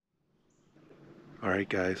All right,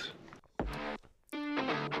 guys.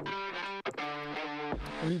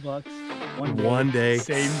 $3. One day,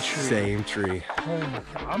 same tree. Same tree. Oh,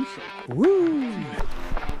 I'm so Woo!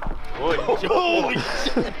 Holy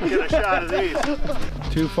shit! Get a shot of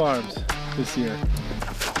these. 2 farms this year.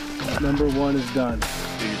 Number 1 is done.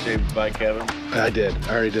 Did you say bye, Kevin? I did.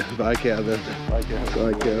 I already did. Bye, Gavin. Bye,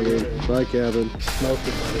 Kevin. Bye, Gavin. Bye, Gavin. Smoked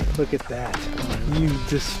it, buddy. Look at that. You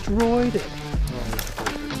destroyed it.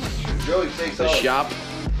 Joey takes The shop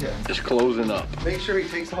is closing up. Make sure he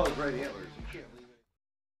takes all his right antlers. You can't leave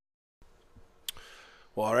it.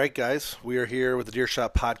 Well, all right, guys. We are here with the Deer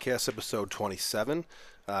Shop Podcast, episode 27.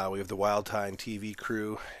 We have the Wild Tine TV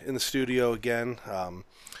crew in the studio again.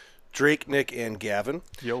 Drake, Nick, and Gavin.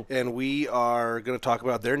 Yo. And we are going to talk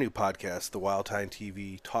about their new podcast, the Wild Tine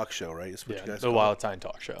TV Talk Show, right? Is what you guys the call Wild it? Tine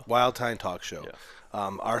Talk Show. Wild Tine Talk Show.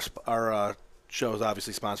 Yeah. Our show is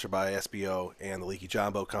obviously sponsored by SBO and the Leaky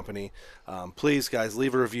John Boat Company. Please, guys,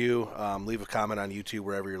 leave a review. Leave a comment on YouTube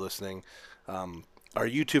wherever you're listening. Our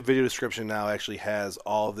YouTube video description now actually has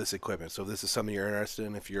all of this equipment. So if this is something you're interested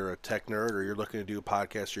in, if you're a tech nerd or you're looking to do a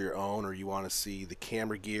podcast of your own, or you want to see the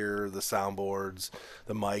camera gear, the soundboards,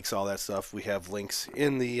 the mics, all that stuff, we have links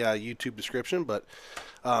in the YouTube description. But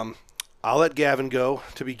I'll let Gavin go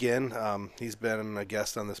to begin. He's been a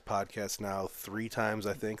guest on this podcast now 3 times,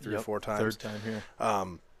 I think, 3 or 4 times. 3rd time here.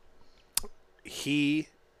 He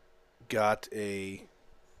got a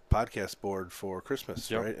podcast board for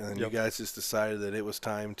Christmas, Yep. right? And then Yep. you guys just decided that it was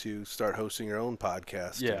time to start hosting your own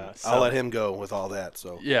podcast. Yeah, And so- I'll let him go with all that.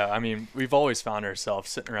 So Yeah, I mean, we've always found ourselves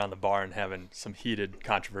sitting around the bar and having some heated,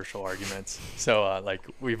 controversial arguments. So,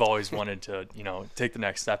 we've always wanted to, take the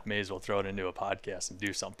next step. May as well throw it into a podcast and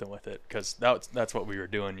do something with it, because that's what we were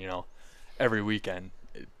doing, every weekend.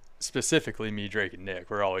 Specifically, me, Drake, and Nick,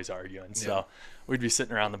 we're always arguing. So we'd be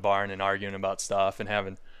sitting around the barn and arguing about stuff and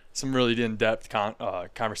having some really in-depth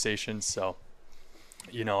conversations. So,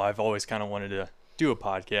 I've always kind of wanted to do a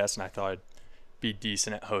podcast, and I thought I'd be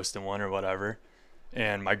decent at hosting one or whatever.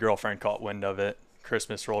 And my girlfriend caught wind of it.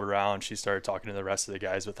 Christmas rolled around. She started talking to the rest of the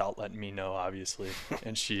guys without letting me know, obviously.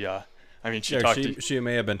 And she She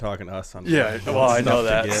may have been talking to us on I know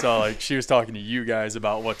that. So she was talking to you guys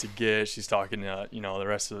about what to get. She's talking to the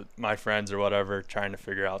rest of my friends or whatever, trying to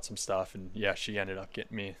figure out some stuff. And she ended up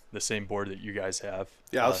getting me the same board that you guys have.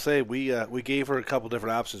 yeah, I'll say we gave her a couple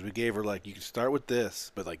different options. We gave her you can start with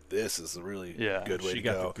this, but this is a really good way she to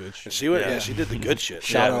got go. the good shit. And she went, she did the good shit.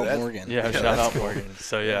 Shout Yeah, out that- Morgan. Yeah, shout out Morgan.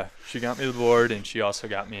 So she got me the board, and she also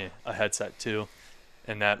got me a headset too,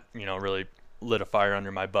 and that really lit a fire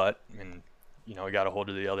under my butt. And I got a hold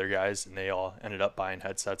of the other guys, and they all ended up buying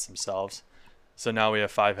headsets themselves. So now we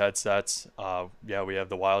have 5 headsets. We have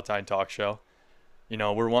the Wild Tine Talk Show.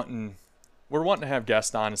 We're wanting to have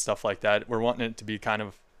guests on and stuff like that. We're wanting it to be kind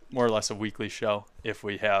of more or less a weekly show if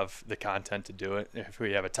we have the content to do it. If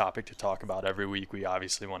we have a topic to talk about every week, we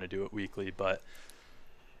obviously want to do it weekly, but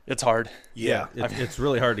it's hard. Yeah. It's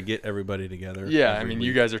really hard to get everybody together. Yeah, every you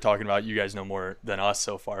week. guys are talking about, you guys know more than us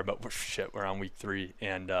so far, but we're on week 3,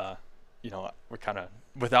 and we're kind of,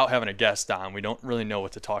 without having a guest on, we don't really know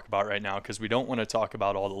what to talk about right now, because we don't want to talk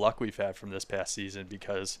about all the luck we've had from this past season,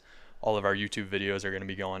 because all of our YouTube videos are going to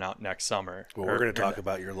be going out next summer. Well, we're going to talk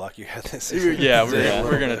about your luck you had this season. Yeah,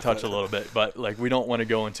 we're going to touch a little bit, but we don't want to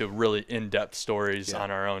go into really in-depth stories on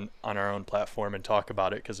our own platform and talk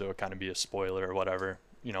about it, because it would kind of be a spoiler or whatever,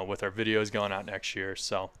 with our videos going out next year.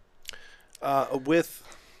 So with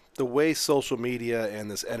the way social media and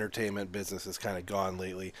this entertainment business has kind of gone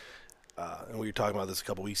lately, and we were talking about this a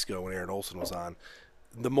couple weeks ago when Aaron Olson was on,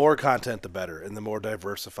 the more content, the better, and the more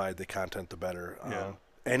diversified the content, the better.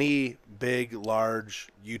 Any big, large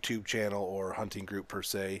YouTube channel or hunting group per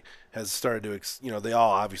se has started to, they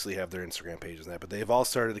all obviously have their Instagram pages and that, but they've all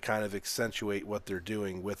started to kind of accentuate what they're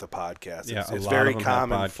doing with a podcast. Yeah, It's a lot very of them have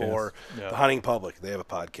common podcasts. for the hunting public. They have a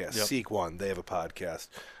podcast. Yep. Seek One, they have a podcast.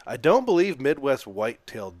 I don't believe Midwest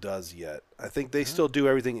Whitetail does yet. I think they still do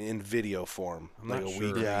everything in video form. I'm not a sure.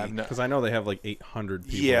 weekly. Yeah, Because I know they have 800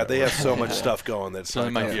 people. Yeah, that they work. have so much stuff going that so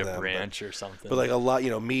it might be a them, branch or something. but a lot,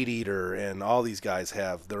 Meat Eater and all these guys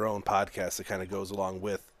have their own podcast that kind of goes along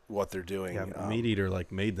with what they're doing. Yeah, Meat Eater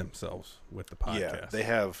made themselves with the podcast. Yeah, they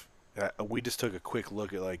have. We just took a quick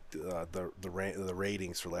look at the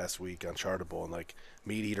ratings for last week on Chartable, and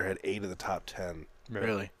Meat Eater had 8 of the top 10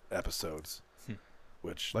 Really? episodes,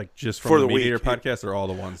 which just for from the the Meat Eater week, podcast or all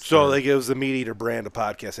the ones. so it was the Meat Eater brand of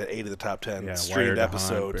podcast at 8 of the top 10 Yeah, streamed Wired to Hunt,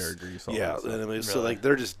 episodes. Bear Grease, all Yeah, that stuff. and so Really?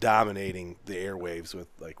 they're just dominating the airwaves with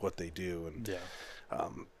what they do, and yeah.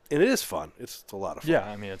 and it is fun. It's a lot of fun.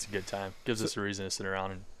 Yeah, it's a good time. Gives us a reason to sit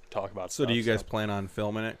around and talk about So stuff. do you guys plan on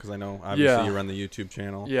filming it? Because I know obviously you run the YouTube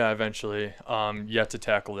channel. Yeah, eventually. Yet to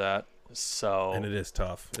tackle that. So And it is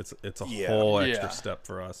tough. It's a Yeah. whole extra Yeah. step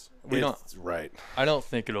for us. Right. I don't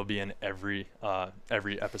think it'll be an every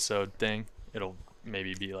episode thing. It'll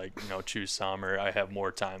maybe be like, choose some, or I have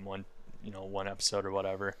more time one episode or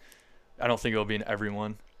whatever. I don't think it'll be an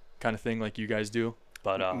everyone kind of thing like you guys do.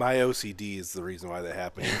 But my OCD is the reason why that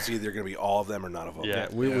happened. It's either going to be all of them or none of them. Yeah.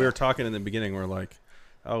 We were talking in the beginning. We're like,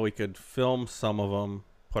 oh, we could film some of them,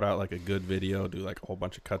 put out like a good video, do like a whole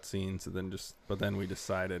bunch of cutscenes, and then but then we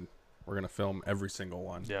decided we're gonna film every single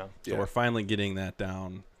one. Yeah. So we're finally getting that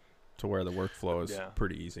down to where the workflow is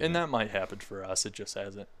pretty easy. And that might happen for us. It just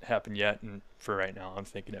hasn't happened yet. And for right now, I'm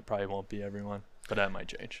thinking it probably won't be everyone, but that might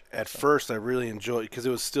change. At first, I really enjoyed because it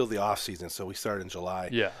was still the off season, so we started in July.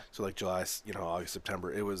 Yeah. So like July, August,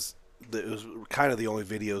 September. It was kind of the only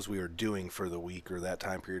videos we were doing for the week or that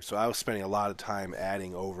time period. So I was spending a lot of time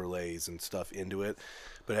adding overlays and stuff into it.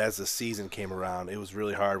 But as the season came around, it was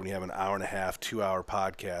really hard when you have an hour and a half, 2-hour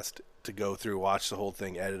podcast to go through, watch the whole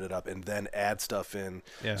thing, edit it up, and then add stuff in.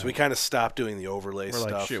 Yeah. So we kind of stopped doing the overlay stuff.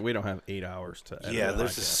 We're like, shit, we don't have 8 hours to edit. Yeah,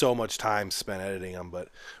 there's just so much time spent editing them, but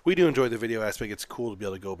we do enjoy the video aspect. It's cool to be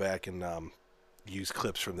able to go back and use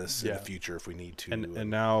clips from this in the future if we need to. And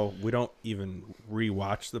now we don't even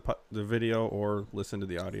rewatch the video or listen to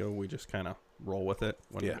the audio. We just kind of roll with it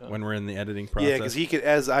when we're in the editing process. Yeah, because he could,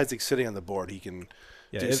 as Isaac's sitting on the board, he can.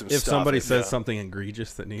 Yeah, do some if stuff somebody says something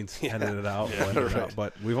egregious that needs edited out, Yeah, we'll edit it right. out.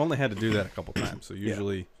 But we've only had to do that a couple times. So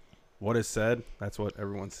usually what is said, that's what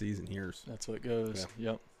everyone sees and hears. That's what goes.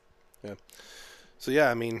 Yep. Yeah. So,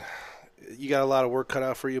 yeah, I mean, you got a lot of work cut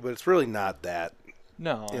out for you, but it's really not that.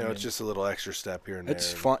 No, it's just a little extra step here and there.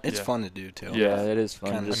 It's fun. It's fun to do too. Yeah, it is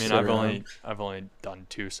fun. Kinda I mean, I've only done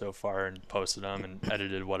 2 so far and posted them and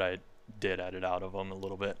edited what I did edit out of them a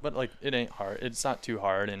little bit. But like, it ain't hard. It's not too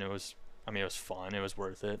hard, and it was fun. It was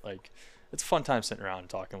worth it. Like, it's a fun time sitting around and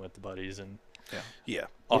talking with the buddies and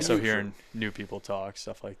also hearing new people talk,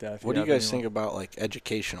 stuff like that. What do you guys think about like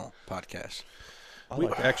educational podcasts? We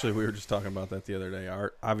were just talking about that the other day.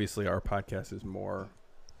 Obviously our podcast is more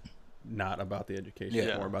not about the education,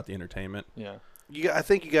 it's more about the entertainment. Yeah. I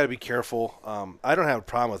think you got to be careful. I don't have a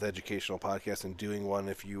problem with educational podcasts and doing one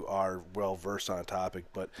if you are well versed on a topic,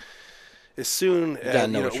 but as soon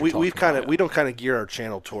as we don't kind of gear our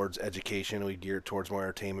channel towards education, we gear it towards more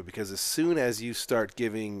entertainment, because as soon as you start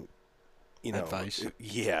giving, advice,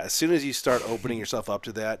 as soon as you start opening yourself up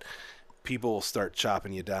to that, people will start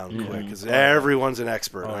chopping you down quick, because everyone's an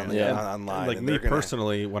expert online. Like me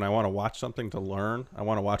personally, when I want to watch something to learn, I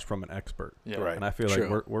want to watch from an expert. Yeah. Right. And I feel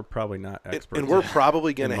like we're probably not experts. And we're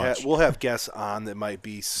probably going to we'll have guests on that might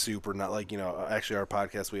be super, not like, actually our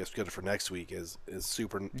podcast we have scheduled for next week is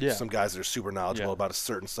super, some guys that are super knowledgeable about a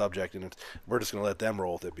certain subject, and we're just going to let them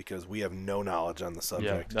roll with it because we have no knowledge on the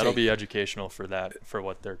subject. Yeah, that'll be educational for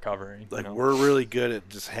what they're covering. Like, we're really good at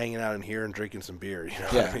just hanging out in here and drinking some beer.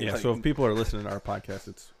 So if people are listening to our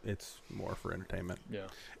podcast, it's more for entertainment. Yeah.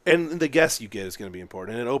 And the guests you get is going to be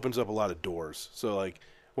important, and it opens up a lot of doors. So like,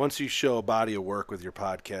 once you show a body of work with your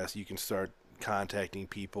podcast, you can start contacting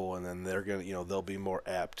people, and then they're going to, they'll be more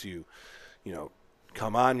apt to,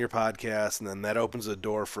 come on your podcast, and then that opens a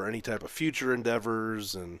door for any type of future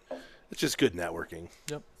endeavors, and it's just good networking.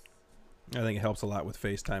 Yep. I think it helps a lot with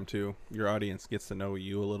FaceTime too. Your audience gets to know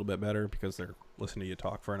you a little bit better because they're listening to you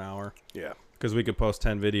talk for an hour. Yeah. Because we could post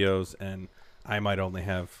 10 videos and I might only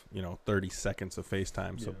have, 30 seconds of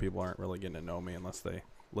FaceTime, so people aren't really getting to know me unless they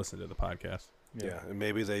listen to the podcast. Yeah, and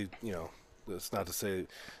maybe they, it's not to say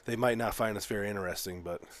they might not find us very interesting,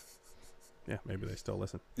 but yeah, maybe they still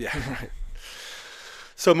listen. Yeah, right.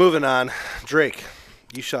 So moving on, Drake,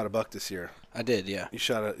 you shot a buck this year. I did, yeah. You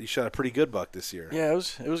shot a pretty good buck this year. Yeah, it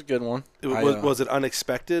was a good one. Was it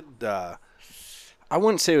unexpected? I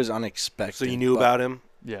wouldn't say it was unexpected. So you knew about him?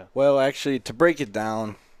 Yeah. Well, actually, to break it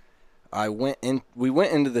down, we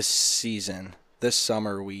went into the season. This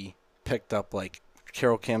summer, we picked up like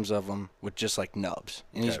Carol cams of him with just like nubs,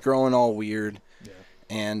 and he's growing all weird. Yeah.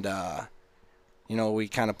 And we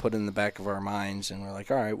kind of put it in the back of our minds, and we're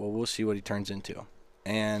like, all right, well, we'll see what he turns into.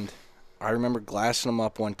 And I remember glassing him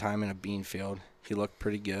up one time in a bean field. He looked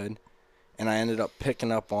pretty good, and I ended up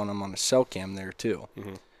picking up on him on a cell cam there too.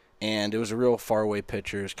 Mm-hmm. And it was a real far away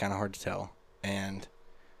picture. It's kind of hard to tell. And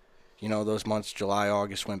those months, July,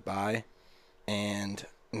 August went by, and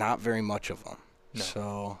not very much of them. No.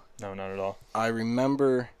 So no, not at all. I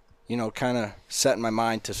remember, kind of setting my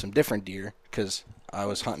mind to some different deer because I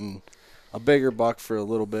was hunting a bigger buck for a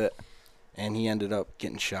little bit, and he ended up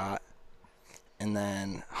getting shot. And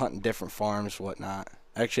then hunting different farms, whatnot.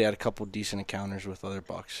 I actually had a couple decent encounters with other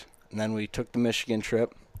bucks. And then we took the Michigan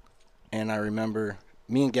trip. and I remember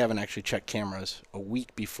me and Gavin actually checked cameras a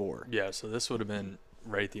week before. Yeah, so this would have been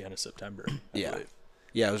right at the end of September. I believe.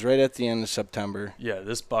 Yeah, it was right at the end of September. Yeah,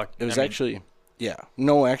 this buck. It was actually,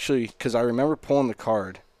 because I remember pulling the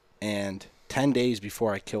card, and 10 days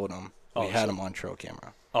before I killed him, we had him on trail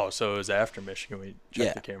camera. Oh, so it was after Michigan we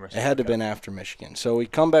checked the cameras? It had to have been after Michigan. So we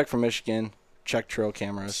come back from Michigan, check trail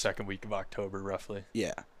cameras. Second week of October, roughly.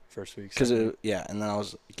 Yeah. First week. And then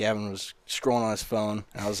Gavin was scrolling on his phone,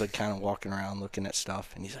 and I was like kind of walking around looking at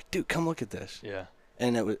stuff, and he's like, dude, come look at this. Yeah.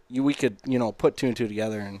 And we could, put two and two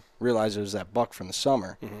together and realize it was that buck from the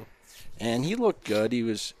summer. Mm-hmm. And he looked good. He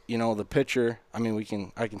was, the picture. I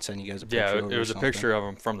mean, I can send you guys a picture. Yeah, it was a picture of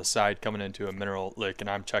him from the side coming into a mineral lick, and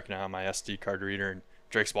I'm checking out my SD card reader, and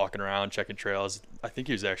Drake's walking around checking trails. I think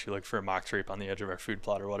he was actually looking for a mock scrape on the edge of our food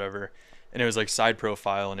plot or whatever. And it was like side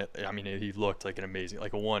profile, and he looked like an amazing,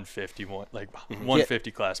 like a 150,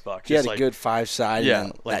 150 class buck. He had a good 5-side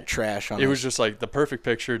and that trash on it. It was just like the perfect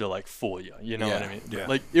picture to like fool you. You know what I mean? Yeah.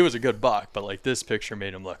 Like it was a good buck, but like this picture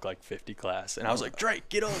made him look like 50 class. And I was like, Drake,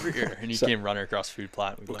 get over here. And he came running across food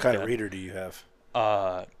plot. What kind of reader do you have?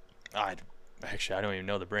 I don't even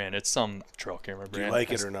know the brand. It's some trail camera brand. Do you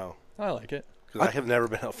like it or no? I like it. Because I have never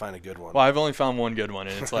been able to find a good one. Well, I've only found one good one,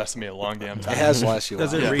 and it's lasted me a long damn time. It has lasted you.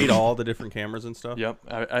 Does it read all the different cameras and stuff? Yep.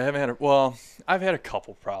 I haven't had I've had a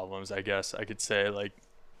couple problems, I guess I could say. Like,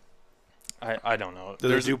 I don't know.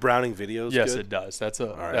 Does it do Browning videos? Yes, good? it does. That's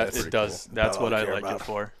it does. Cool. That's what I care like about it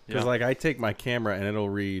for. Because like I take my camera and it'll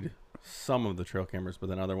read some of the trail cameras, but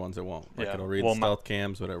then other ones it won't. Like it'll read the stealth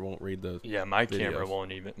cams, but it won't read the. Yeah, my videos. camera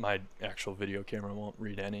won't even. My actual video camera won't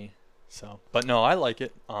read any. So, but no, I like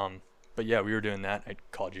it. But yeah, we were doing that. I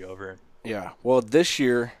called you over. Yeah. Well, this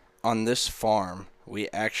year on this farm, we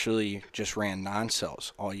actually just ran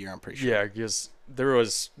non-cells all year. I'm pretty sure. Yeah, because there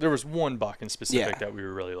was one buck in specific that we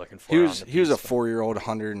were really looking for. He was a 4-year-old,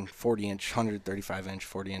 140-inch, 135-inch,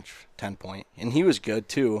 40-inch 10-point, and he was good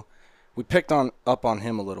too. We picked up on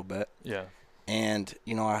him a little bit. Yeah. And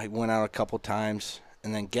I went out a couple times,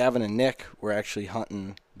 and then Gavin and Nick were actually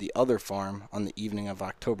hunting the other farm on the evening of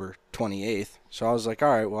October 28th. So I was like, all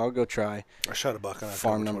right, well, I'll go try. I shot a buck on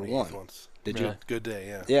farm October number 1 once. Did you? Good day,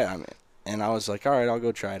 yeah. Yeah, and I was like, all right, I'll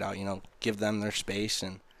go try it out. Give them their space,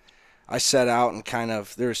 and I set out and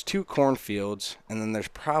there's 2 cornfields, and then there's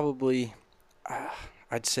probably,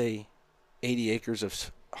 I'd say, 80 acres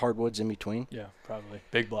of hardwoods in between. Yeah, probably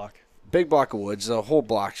big block. Big block of woods. The whole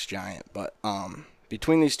block's giant, but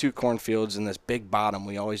between these 2 cornfields and this big bottom,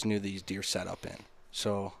 we always knew these deer set up in.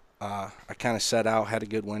 So I kind of set out, had a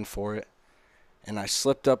good wind for it, and I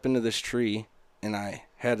slipped up into this tree, and I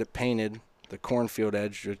had it painted. The cornfield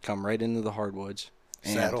edge would come right into the hardwoods.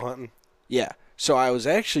 Saddle hunting? Yeah. So I was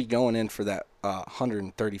actually going in for that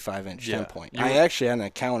 135-inch 10-point. I actually had an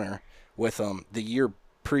encounter with them the year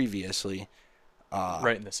previously.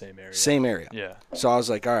 Right in the same area. Same area. Yeah. So I was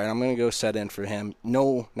like, all right, I'm going to go set in for him.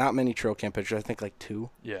 No, not many trail cam pictures. I think like 2.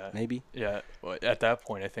 Yeah. Maybe. Yeah. Well, at that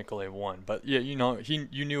point, I think only 1. But yeah, you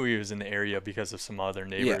knew he was in the area because of some other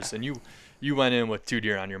neighbors, and you went in with 2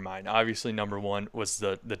 deer on your mind. Obviously, number 1 was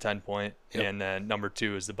the 10-point, and then number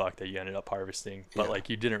 2 is the buck that you ended up harvesting. But like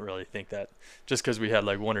you didn't really think that just because we had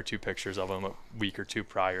like 1 or 2 pictures of him a week or 2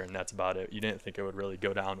 prior, and that's about it. You didn't think it would really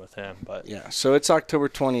go down with him. But yeah. So it's October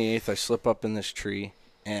 28th. I slip up in this tree,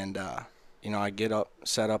 and I get up,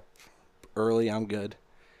 set up early. I'm good,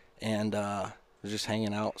 and was just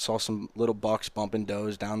hanging out. Saw some little bucks bumping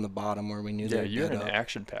does down the bottom where we knew they were you had dead an up.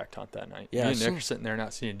 action-packed hunt that night. Yeah, me and Nick are sitting there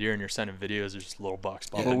not seeing deer, and you're sending videos of just little bucks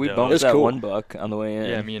bumping. Well, we does. bumped that cool. one buck on the way in.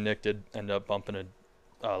 Yeah, me and Nick did end up bumping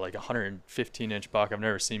like a 115-inch buck I've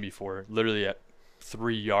never seen before. Literally at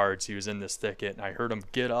 3 yards, he was in this thicket, and I heard him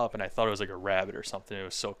get up, and I thought it was like a rabbit or something. It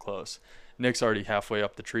was so close. Nick's already halfway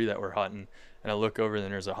up the tree that we're hunting, and I look over,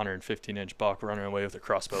 and there's a 115-inch buck running away with a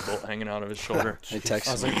crossbow bolt hanging out of his shoulder. They texted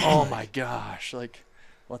I was me. like, oh my gosh, like,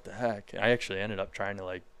 what the heck? I actually ended up trying to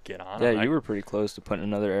like get on him. Yeah, you were pretty close to putting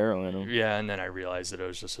another arrow in him. Yeah, and then I realized that it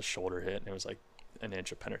was just a shoulder hit, and it was like an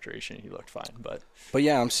inch of penetration. He looked fine, but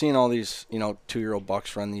yeah, I'm seeing all these 2-year-old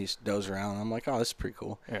bucks run these does around. I'm like, oh, this is pretty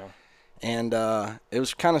cool. yeah. And it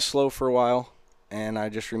was kind of slow for a while, and I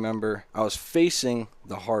just remember I was facing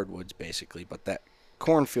the hardwoods basically, but that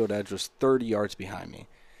cornfield edge was 30 yards behind me,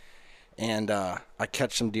 and I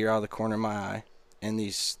catch some deer out of the corner of my eye, and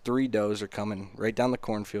these 3 does are coming right down the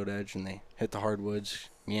cornfield edge, and they hit the hardwoods,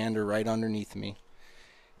 meander right underneath me,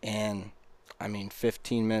 and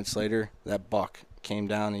 15 minutes later, that buck came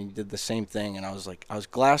down and he did the same thing, and I was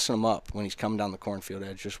glassing him up when he's coming down the cornfield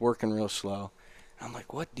edge, just working real slow. I'm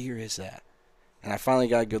like, what deer is that? And I finally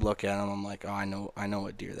got a good look at him. I'm like, oh, I know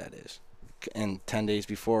what deer that is. And 10 days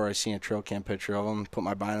before, I seen a trail cam picture of him, put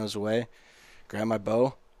my binos away, grabbed my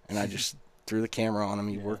bow, and I just threw the camera on him.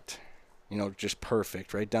 He worked, just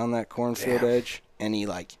perfect right down that cornfield edge. And he,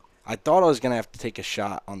 I thought I was going to have to take a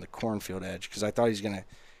shot on the cornfield edge because I thought he was going to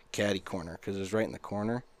caddy corner because it was right in the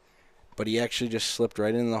corner. But he actually just slipped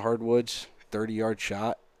right into the hardwoods, 30-yard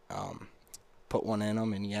shot, put one in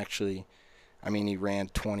him, and he actually – he ran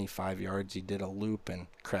 25 yards. He did a loop and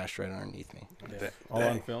crashed right underneath me. All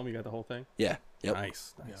on film? You got the whole thing? Yeah. Yep.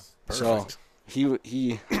 Nice. Yeah. Perfect.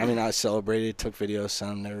 So I celebrated, took videos,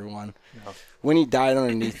 sent them to everyone. Yeah. When he died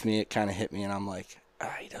underneath me, it kind of hit me, and I'm like,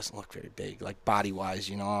 he doesn't look very big,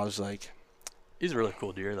 body-wise. I was like. He's a really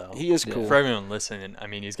cool deer, though. He is cool. For everyone listening,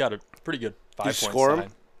 he's got a pretty good 5-point score side.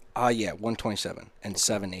 him? Yeah, 127 and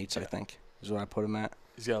 7/8, I think, is what I put him at.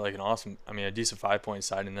 He's got an awesome, a decent 5-point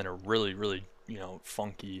side, and then a really, really,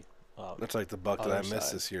 funky. That's like the buck that I other missed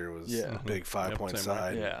side. this year was Yeah. a big 5-point same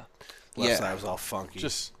side. Yeah. Left side was all funky.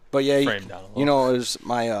 Just But yeah, framed down a little. it was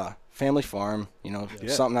my family farm.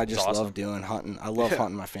 Something I just awesome. love doing, hunting. I love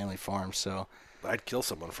hunting my family farm. So I'd kill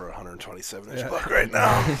someone for a 127-inch buck right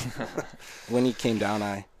now. when he came down,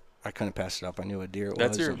 I couldn't pass it up. I knew what deer it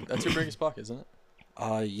That's was. your biggest buck, isn't it?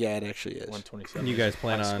 Yeah, it actually is. 127. And you guys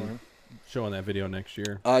plan High on scoring. showing that video next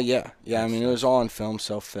year? Yeah. It was all on film,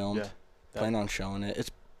 self-filmed. Yeah. Plan on showing it. It's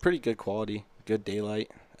pretty good quality, good daylight,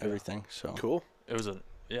 everything. So Cool. It was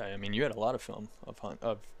you had a lot of film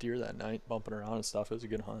of deer that night bumping around and stuff. It was a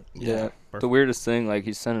good hunt. yeah. The weirdest thing,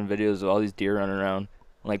 he's sending videos of all these deer running around.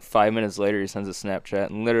 5 minutes later, he sends a Snapchat,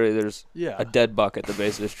 and literally there's a dead buck at the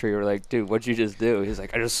base of this tree. We're like, dude, what'd you just do? He's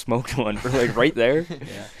like, I just smoked one. We're right there.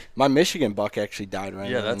 Yeah. My Michigan buck actually died right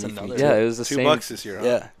Yeah, that's underneath me, another- too. Yeah, it was the 2 same. bucks this year,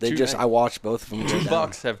 huh? Yeah, I watched both of them. go 2 down.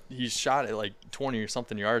 bucks he's shot at 20 or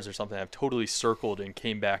something yards or something. Have totally circled and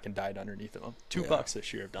came back and died underneath of them. 2 bucks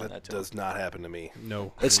this year have done that That to him. does not happen to me.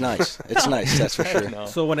 No. It's nice. It's nice, that's for sure. No.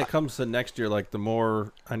 So when it comes to next year, the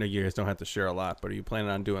more, I know you guys don't have to share a lot, but are you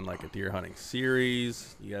planning on doing a deer hunting series?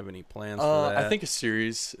 Do you have any plans for that? I think a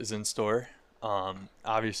series is in store.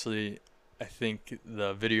 Obviously, I think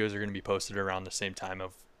the videos are going to be posted around the same time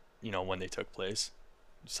of, when they took place,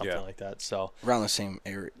 something like that. So Around the same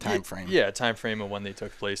time frame. Yeah, time frame of when they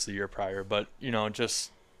took place the year prior. But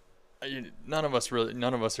just none of us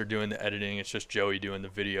are doing the editing. It's just Joey doing the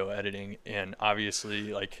video editing, and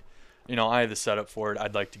obviously, I have the setup for it.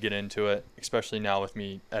 I'd like to get into it, especially now with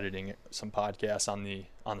me editing some podcasts on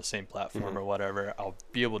the same platform or whatever. I'll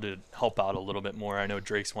be able to help out a little bit more. I know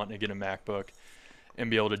Drake's wanting to get a MacBook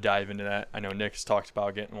and be able to dive into that. I know Nick's talked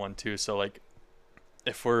about getting one too. So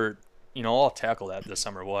if we're, I'll tackle that this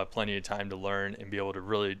summer. We'll have plenty of time to learn and be able to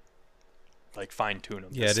really fine tune them.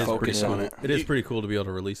 Yeah, it is Focus pretty cool. on it. It is pretty cool to be able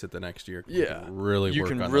to release it the next year. Yeah. You you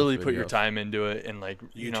can really put your time into it, and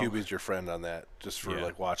YouTube is your friend on that, just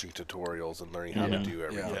for watching tutorials and learning how to do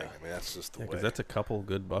everything. Yeah. That's just the way. Because that's a couple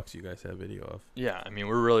good bucks you guys have video of. Yeah,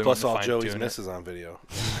 we're really Plus all wanting to Joey's fine-tune misses on video.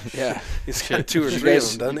 Yeah. He's got 2 or You 3 of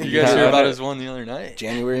guys- them, doesn't he? You guys Yeah. hear about his one the other night?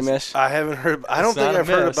 January miss? I haven't heard. I don't It's think not a I've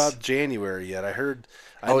heard miss. about January yet. I heard.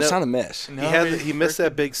 I It's know- not a miss. No, he missed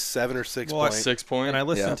that big 7 or 6 Well, point. 6 point. And I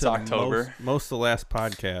listened It's to October. most of the last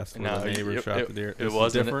podcast where the neighbor shot the deer. It This is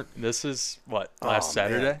wasn't. different. This is what Oh, last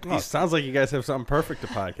man. Saturday. Oh, it sounds like you guys have something perfect to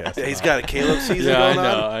podcast. Yeah, he's about. got a Caleb season Yeah, I going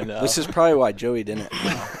know. on. I know. This is probably why Joey didn't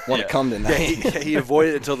want to come Yeah, tonight. he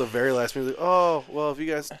avoided it until the very last minute. Like, oh, well, if you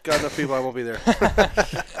guys got enough people, I won't be there.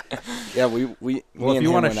 Yeah, we Well, me if and you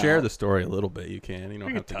him want to went share out. the story a little bit, you can. You don't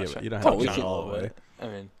We have can to give touch it. on- You don't touch have to we touch can- it on all a the little way. bit. I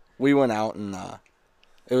mean, We went out and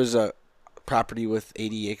it was a property with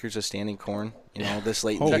 80 acres of standing corn. This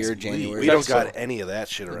late in the year, January. We don't got any of that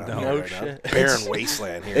shit around No. here No right shit. now. Barren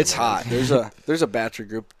wasteland here. It's man. hot. There's a batcher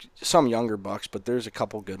group, some younger bucks, but there's a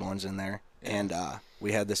couple good ones in there. And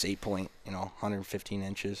we had this 8-point, 115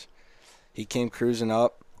 inches. He came cruising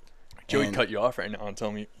up. Joey and cut you off right now and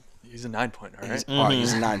told me he's a 9-point. All right.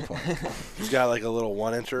 He's a 9-point. He's got like a little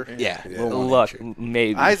 1-incher. Yeah, Yeah. little Luck, 1-incher.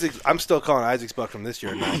 maybe. Isaac, I'm still calling Isaac's buck from this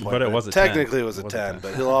year a 9 point. But it was a 10. technically it was a It was a 10, 10.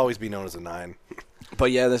 but he'll always be known as a 9.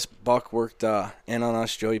 But yeah, this buck worked in on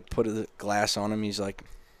us. Joey put a glass on him. He's like,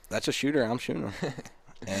 "That's a shooter. I'm shooting him."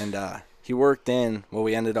 And he worked in. Well,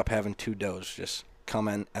 we ended up having 2 does just come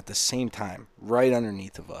in at the same time, right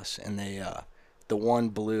underneath of us. And they, the one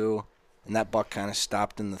blew, and that buck kind of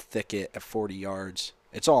stopped in the thicket at 40 yards.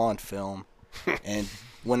 It's all on film. And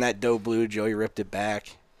when that doe blew, Joey ripped it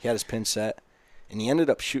back. He had his pin set, and he ended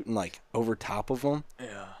up shooting over top of him.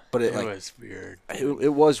 Yeah. but it was weird.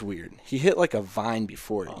 It was weird. He hit like a vine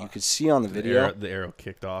before it. You could see on the video. The arrow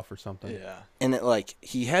kicked off or something. Yeah. And it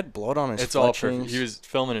he had blood on his It's all perfect. fletchings. He was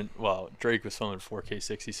filming Drake was filming 4K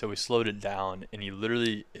 60, so we slowed it down, and he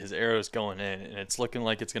literally, his arrow's going in, and it's looking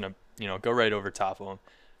like it's going to, go right over top of him.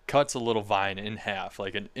 Cuts a little vine in half,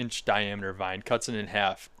 like an inch diameter vine, cuts it in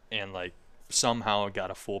half, and somehow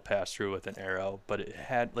got a full pass through with an arrow, but it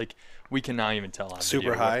had we cannot even tell on super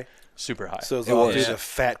video. High. Super high. So it's all due to the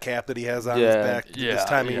fat cap that he has on his back this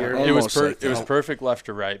time of year. It was perfect left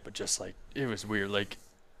to right, but just it was weird.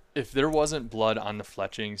 If there wasn't blood on the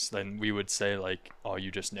fletchings, then we would say oh,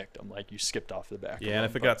 you just nicked them, you skipped off the back. Yeah, and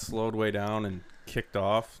if it got slowed way down and kicked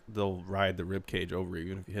off, they'll ride the rib cage over you,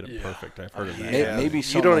 even if you hit it perfect. I've heard of that. Maybe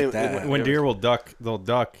something like that. When deer will duck, they'll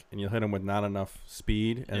duck, and you'll hit them with not enough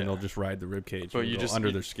speed, and they'll just ride the rib cage. But go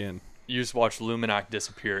under their skin. You just watch Luminoc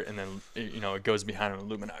disappear, and then it goes behind him.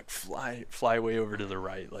 And Luminoc fly way over to the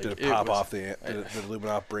right. Did it pop off? Did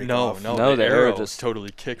Luminoc break off? No, the arrow just totally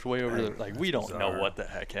kicked way over to the. We don't know what the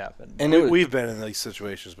heck happened. And we've been in these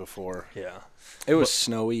situations before. Yeah, it was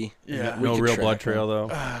snowy. Yeah, no real blood trail though.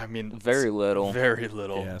 I mean, very little. Very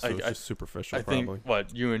little. Yeah, so it's just superficial. I think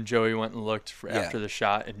you and Joey went and looked after the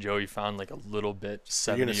shot, and Joey found a little bit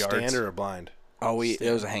 70 yards. Are you gonna stand or blind? Oh, it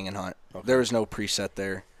was a hanging hunt. Okay. There was no preset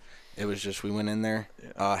there. It was just we went in there,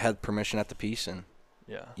 had permission at the piece, and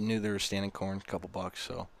you knew there was standing corn, a couple bucks.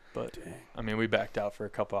 So, but I mean, we backed out for a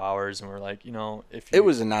couple hours, and we're if it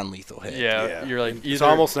was a non-lethal hit. Yeah, you're it's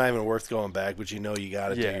almost not even worth going back, but you got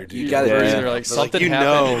to do your due. You got to either something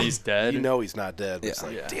happened and he's dead. He's not dead. But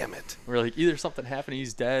it's damn it. We're either something happened,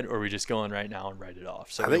 he's dead, or we just go in right now and write it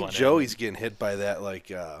off. So I think Joey's getting hit by that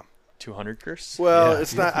 200 curse. Well,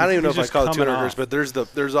 it's not. I don't even know if I call it 200 curse, but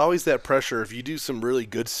there's always that pressure if you do some really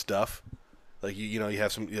good stuff, you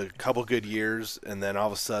have a couple good years, and then all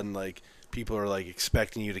of a sudden people are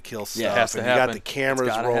expecting you to kill stuff, and you got the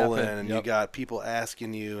cameras rolling, and you got people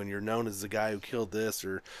asking you, and you're known as the guy who killed this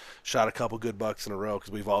or shot a couple good bucks in a row, because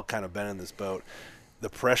we've all kind of been in this boat. The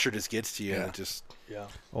pressure just gets to you, and it just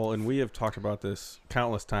Well, and we have talked about this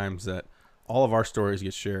countless times that all of our stories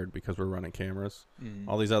get shared because we're running cameras.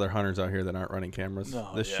 All these other hunters out here that aren't running cameras,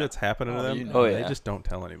 this shit's happening to them. They just don't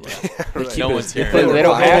tell anybody. No one's hearing. They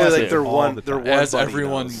don't have to. They're one as buddy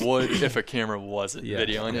everyone knows. would if a camera wasn't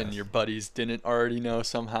videoing, and your buddies didn't already know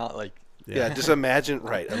somehow. Just imagine.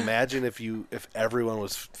 Imagine if everyone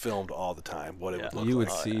was filmed all the time, what it would look like. You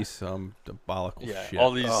would see some diabolical shit.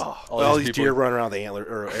 All these deer people running around with antler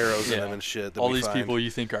or arrows in them and shit. All these people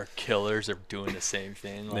you think are killers are doing the same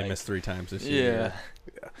thing. They missed 3 times this year.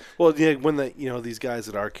 Yeah. Well, when these guys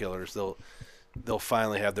that are killers, they'll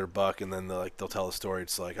finally have their buck, and then they'll tell the story.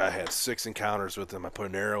 It's I had 6 encounters with them. I put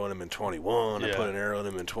an arrow in him in 21. I put an arrow in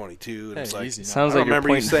him in 22. And it's sounds like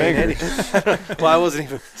remember you saying anything. Well, I wasn't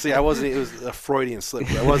even. See, I wasn't. It was a Freudian slip.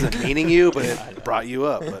 I wasn't meaning you, but it brought you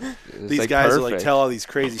up. But these guys will tell all these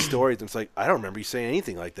crazy stories. And it's I don't remember you saying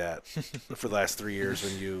anything like that for the last 3 years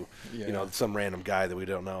when you some random guy that we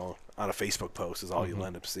don't know on a Facebook post is all you'll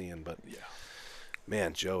end up seeing. But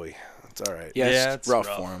man, Joey. It's all right. Yeah, it's rough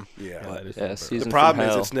for him. The problem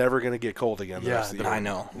is it's never going to get cold again. I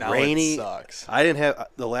know. Now rainy. It sucks. I didn't have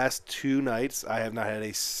the last 2 nights. I have not had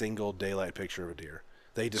a single daylight picture of a deer.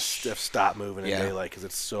 They just have stopped moving in daylight because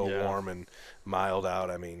it's so warm and mild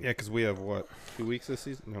out. I mean, because we have 2 weeks this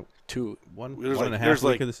season? No, 2. One there's and a half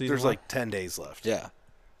week of the season. There's 10 days left. Yeah.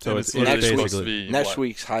 So it's supposed to be next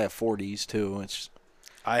week's high of 40s too. It's.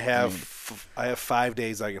 I have 5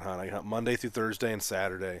 days I can hunt. I can hunt Monday through Thursday and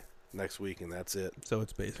Saturday next week, and that's it. So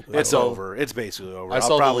it's basically over. It's basically over. I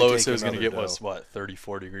saw the lowest it was going to get was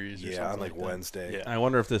 34 degrees. Or on something Wednesday. Yeah. I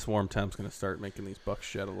wonder if this warm temp's going to start making these bucks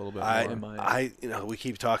shed a little bit more. We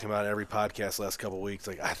keep talking about it every podcast last couple of weeks.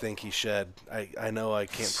 I think he shed. I know I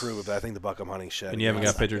can't prove it, but I think the buck I'm hunting shed. And you haven't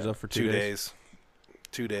got pictures up for 2 days.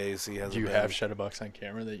 2 days. He hasn't. Do you have shed a bucks on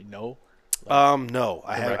camera that you know? No,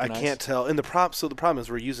 I can't tell. And the problem is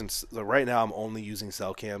we're using right now. I'm only using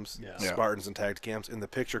cell cams, Spartans and tagged cams, and the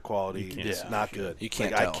picture quality is not good. You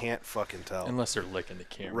can't. I can't fucking tell unless they're licking the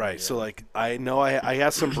camera. Right. Yeah. So I know I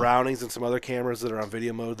got some Brownings and some other cameras that are on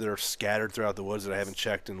video mode that are scattered throughout the woods that I haven't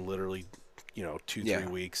checked in literally 2-3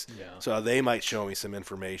 weeks. Yeah. So they might show me some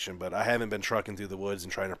information, but I haven't been trucking through the woods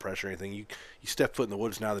and trying to pressure anything. You step foot in the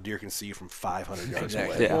woods now, the deer can see you from 500 yards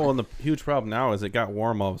away. Yeah. Well, and the huge problem now is it got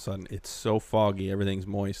warm all of a sudden. It's so foggy, everything's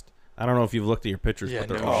moist. I don't know if you've looked at your pictures, but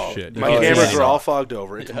they're all shit. My cameras are all fogged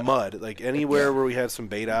over. It's mud. Anywhere where we had some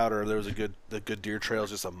bait out or there was a good deer trail is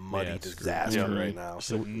just a muddy disaster right now.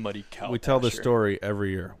 It's a muddy cow. We tell this story every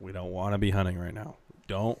year. We don't want to be hunting right now.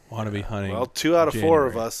 Don't want to be hunting. Well, 2 out of 4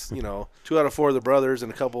 of us, 2 out of 4 of the brothers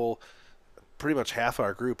and a couple pretty much half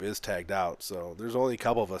our group is tagged out, so there's only a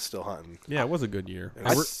couple of us still hunting. Yeah, it was a good year.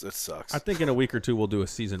 It sucks. I think in a week or two we'll do a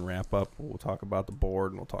season wrap up. We'll talk about the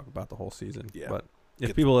board and we'll talk about the whole season. Yeah. But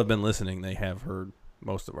if people have been listening, they have heard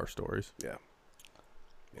most of our stories. Yeah.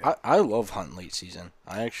 I love hunting late season.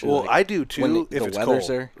 I actually I do too. When if the it's weather's cold.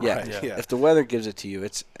 there. Right, Yeah. If the weather gives it to you,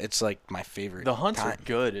 it's like my favorite. The hunts time. are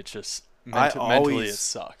good. It's just I mentally always- it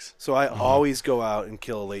sucks. So I always go out and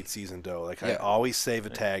kill a late season doe. Like I Yeah. always save a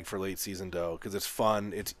tag for late season doe because it's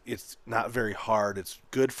fun. It's not very hard. It's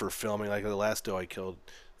good for filming. Like the last doe I killed,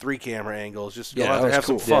 3 camera angles. Just go Yeah, out that there, was have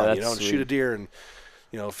some cool. fun, Yeah, and that's shoot a sweet. deer, and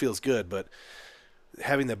it feels good. But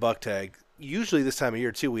having the buck tag, usually this time of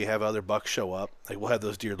year too, we have other bucks show up. Like we'll have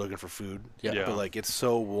those deer looking for food. Yeah. But like it's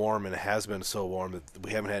so warm and it has been so warm that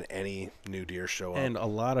we haven't had any new deer show up. And a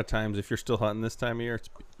lot of times, if you're still hunting this time of year,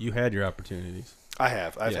 you had your opportunities. I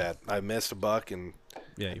have. Yeah. I missed a buck and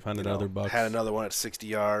Yeah, you've hunted other bucks. had another one at 60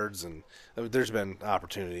 yards, and there's been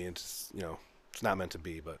opportunity. And it's not meant to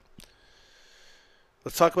be. But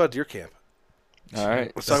let's talk about deer camp. All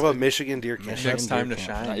right. Let's talk about Michigan deer camp. Michigan Next time deer to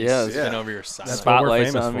camp. shine. Yeah, Spin yeah. over your side. That's what we're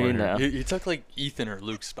Spotlights famous on for me here. now. You took like Ethan or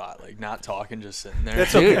Luke's spot, like not talking, just sitting there.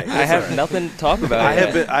 That's Dude, okay. I have nothing to talk about.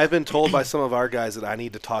 I've been told by some of our guys that I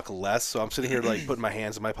need to talk less, so I'm sitting here like putting my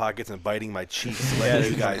hands in my pockets and biting my cheeks to let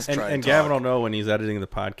you guys try and and Gavin talk. will know when he's editing the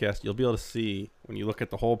podcast. You'll be able to see when you look at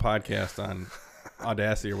the whole podcast on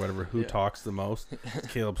Audacity or whatever who talks the most.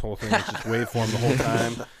 Caleb's whole thing is just waveform the whole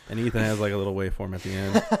time, and Ethan has like a little waveform at the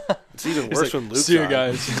end. It's even worse when Luke's "See you on.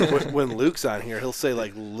 guys." when Luke's on here, he'll say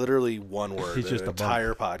like literally one word. He's just the a bump.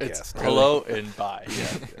 entire It's podcast. hello and bye.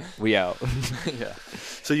 We out. Yeah.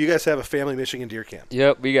 So you guys have a family Michigan deer camp.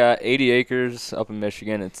 Yep, we got 80 acres up in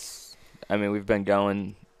Michigan. We've been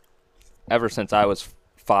going ever since I was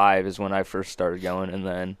 5 is when I first started going, and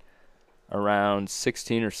then around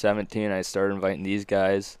 16 or 17 I started inviting these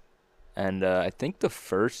guys, and I think the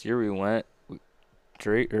first year we went,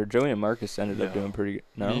 Joey and Marcus ended up doing pretty good.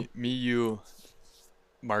 No? Me, you,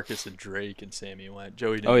 Marcus, and Drake and Sammy went.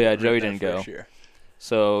 Joey didn't. Oh, yeah, go Joey that didn't go. first year.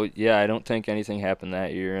 So, yeah, I don't think anything happened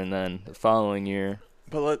that year, and then the following year.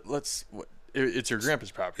 But it's your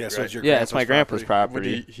grandpa's property, Yeah, right? so it's your Yeah, it's my grandpa's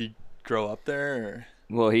property. Would he grow up there? Or?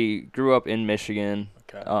 Well, he grew up in Michigan.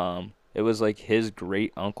 Okay. It was like his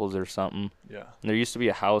great uncles or something. Yeah. And there used to be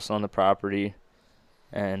a house on the property,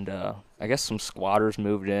 and I guess some squatters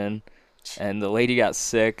moved in, and the lady got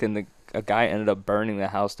sick, and a guy ended up burning the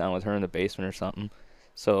house down with her in the basement or something.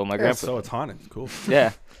 So my grandpa. So it's haunted. Cool.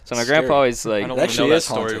 Yeah. So my grandpa always like. I don't that want to know actually that is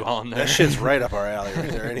story haunted. while I'm there. That shit's right up our alley right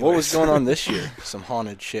there. Anyways. What was going on this year? Some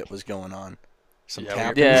haunted shit was going on. Some Yeah,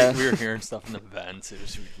 camping. Yeah. we were hearing stuff in the vents. It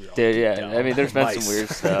was we were all Dude, yeah. down. I mean, there's been Mice. some weird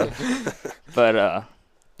stuff, but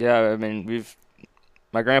yeah. I mean,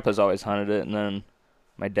 my grandpa's always hunted it, and then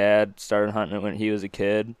my dad started hunting it when he was a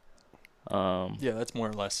kid. Yeah, that's more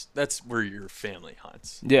or less. That's where your family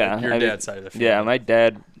hunts. Yeah, Like your I mean, dad's side of the family.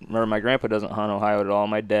 Yeah, my grandpa doesn't hunt Ohio at all.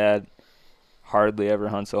 My dad hardly ever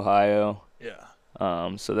hunts Ohio.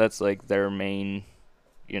 Yeah. So that's like their main,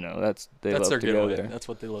 they That's love their to go getaway. there. That's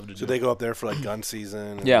what they love to do. So they go up there for like gun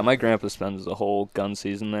season. and Yeah, my grandpa spends the whole gun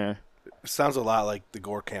season there. It sounds a lot like the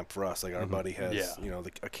Gore camp for us. Like our Mhm. buddy has, Yeah.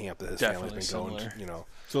 a camp that his Definitely family's been going. similar.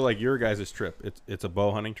 So like your guys' trip, it's a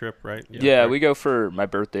bow hunting trip, right? Yeah, we go for my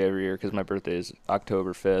birthday every year because my birthday is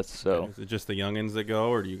October 5th. So Is it just the youngins that go,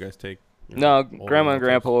 or do you guys take? no, older grandma and relatives?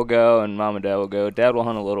 grandpa will go, and mom and dad will go. Dad will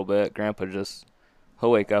hunt a little bit. Grandpa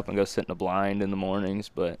he'll wake up and go sit in the blind in the mornings,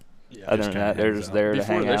 but Yeah. other just than kinda that, they're hangs just out. there to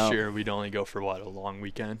Before hang this out. year, we'd only go for a long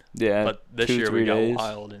weekend. Yeah, But this 2, year 3 we got days.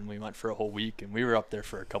 wild and we went for a whole week, and we were up there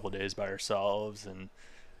for a couple days by ourselves and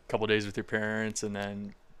a couple days with your parents, and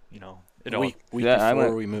then Week Yeah, I before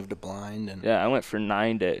went- we moved to blind, and Yeah, I went for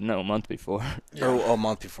 9 days. No, a month before. a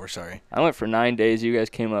month before. Sorry. I went for 9 days. You guys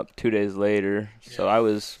came up 2 days later. So Yeah. I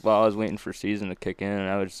was waiting for season to kick in, and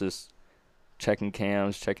I was just checking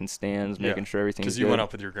cams, checking stands, Yeah, making sure everything's because good. you went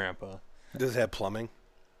up with your grandpa. Does it have plumbing?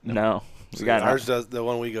 No, we So got ours does. The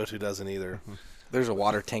one we go to doesn't either. There's a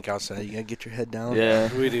water tank outside. You gotta get your head down.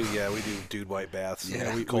 Yeah. We do. Yeah, we do dude white baths.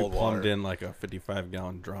 Yeah, we cold plumbed water. in like a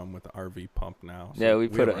 55-gallon drum with an RV pump now. Yeah, we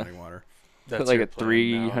have put a- running water. That's Put like your a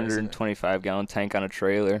plan now, isn't it? 325-gallon tank on a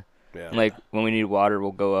trailer. Yeah. And like when we need water,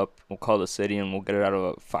 we'll go up, we'll call the city, and we'll get it out of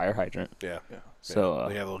a fire hydrant. Yeah. Yeah. So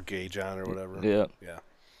they have a little gauge on or whatever. yeah, Yeah.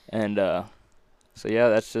 and so yeah,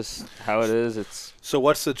 that's just how it is. It's So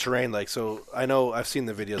what's the terrain like? So I know I've seen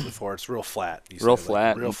the videos before. It's real flat. You Real said,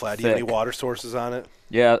 flat Real and flat. Do you have any thick. water sources on it?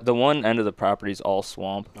 yeah, the one end of the property is all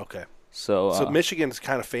swamp. Okay. So So Michigan's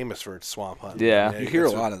kind of famous for its swamp hunting. Yeah. I mean, You hear a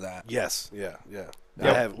it's lot of that. Yes. Yeah. Yeah.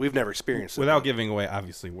 We've never experienced it. Without giving away,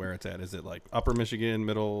 obviously, where it's at. Is it like Upper Michigan,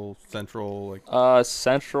 Middle, Central? Like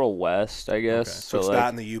Central West, I guess. Okay. So it's like, not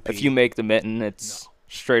in the UP. if you make the mitten, it's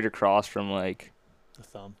straight across from like The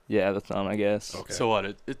thumb. the thumb, I guess. Okay. So what?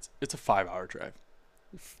 It's a 5-hour drive.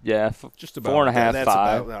 Yeah, just about 4.5, that's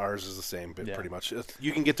 5. about, ours is the same, but Yeah. pretty much.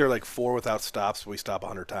 You can get there like 4 without stops. We stop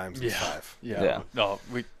 100 times. And 5. Yeah. No,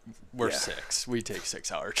 we're Yeah. 6. We take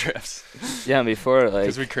 6-hour trips Yeah, and before like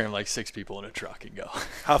because we cram like 6 people in a truck and go.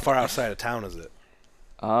 How far outside of town is it?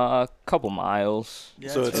 a couple miles. Yeah,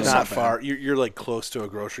 So it's it's not not bad. far. You're like close to a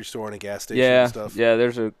grocery store and a gas station Yeah, and stuff. yeah.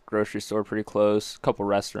 There's a grocery store pretty close. A couple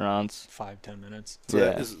restaurants. 5-10 minutes. So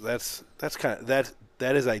Yeah. that's kind of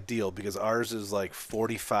that is ideal because ours is like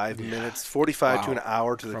 45 minutes, 45 to an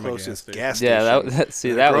hour to the From a closest gas gas Yeah, station. see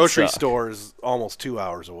the that would grocery suck. store is almost 2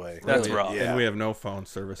 hours away. That's Really? rough. Yeah. and we have no phone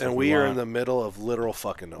service. And if we are in want. the middle of literal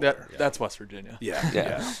fucking nowhere. That's West Virginia. Yeah.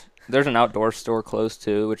 Yeah. There's an outdoor store close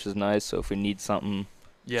too, which is nice. So if we need something,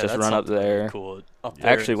 Yeah, Just that's run up something really there. Cool. Up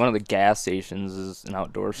there. actually, one of the gas stations is an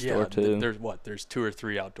outdoor store yeah, too. There's 2 or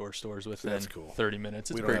 3 outdoor stores within That's cool. 30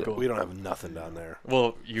 minutes. It's We don't pretty have, cool. we don't have nothing down there.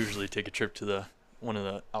 We'll usually take a trip to one of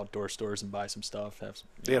the outdoor stores and buy some stuff. Have some,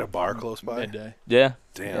 They had a bar close by. midday. Yeah.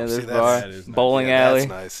 Damn. Yeah, see, there's that's, bar, that is nice. bowling yeah, alley. That's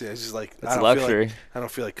nice. Yeah, it's just like It's luxury. I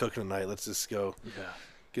don't feel like cooking tonight. Let's just go Yeah.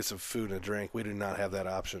 get some food and a drink. We do not have that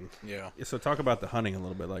option. Yeah. Yeah, so talk about the hunting a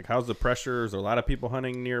little bit. Like, how's the pressure? Is there a lot of people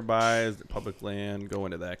hunting nearby? Is it public land? Go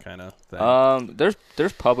into that kind of thing.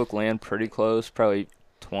 There's public land pretty close, probably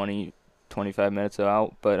 20, 25 minutes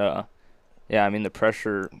out. But yeah, I mean the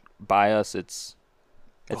pressure by us, it's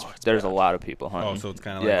there's bad. a lot of people hunting. Oh, so it's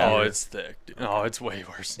kind of Yeah. like Oh, here. it's thick. Dude. Oh, it's way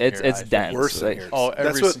worse. Than it's here, I think. dense. Worse than like- here. Oh,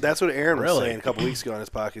 that's what Aaron was Really? saying a couple weeks ago on his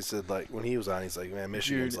podcast. He said like when he was on, he's like, man,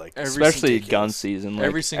 Michigan's Dude, like especially ridiculous. gun season. Like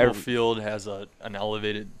every single field has an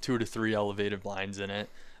elevated 2 to 3 elevated blinds in it.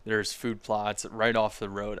 There's food plots right off the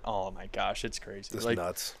road. Oh my gosh, it's crazy. It's like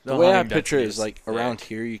nuts. The way I hunting picture it density is like thick. around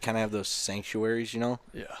here, you kind of have those sanctuaries, Yeah,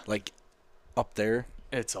 like up there.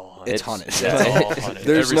 it's all hunted. It's hunted. Yeah, it's all hunted.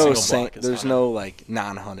 There's Every no single block is there's hunted. no like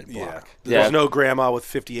non-hunted Yeah. block. There's Yeah. no grandma with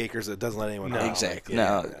 50 acres that doesn't let anyone No. hunt. Exactly.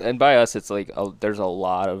 Yeah, No, yeah. and by us, it's like there's a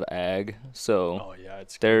lot of ag. So Oh yeah,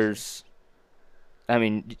 it's crazy. there's, I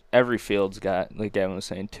mean, every field's got, like Gavin was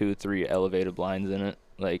saying, 2, 3 elevated blinds in it.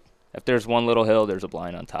 Like if there's one little hill, there's a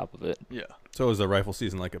blind on top of it. Yeah. So is the rifle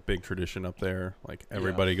season like a big tradition up there? Like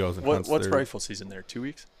everybody goes and hunts What's there? rifle season there? 2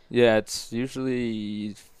 weeks? Yeah, it's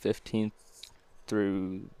usually 15th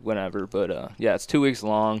through whenever, but yeah, it's 2 weeks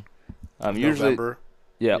long. Usually, November.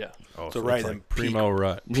 yeah, Oh, So so right it's in like primo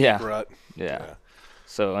rut. yeah, Rut. yeah.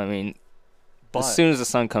 So I mean, But as soon as the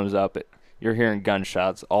sun comes up, you're hearing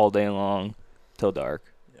gunshots all day long till dark.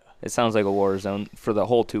 Yeah. It sounds like a war zone for the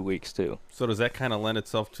whole 2 weeks too. So does that kind of lend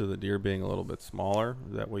itself to the deer being a little bit smaller?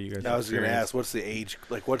 Is that what you guys? I was going to experience? ask, what's the age?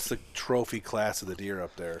 Like, what's the trophy class of the deer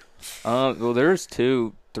up there? Well, there's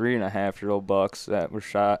 2 3.5-year-old bucks that were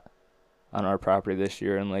shot on our property this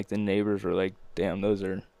year, and like the neighbors were like, "Damn, those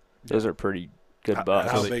are pretty good bucks."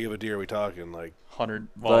 How big of a deer are we talking? Like, 100.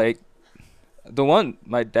 Well, Like the one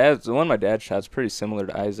my dad shot's pretty similar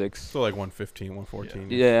to Isaac's. So like 115, 114,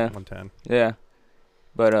 Yeah. 110. Yeah,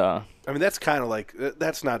 but I mean, that's kind of like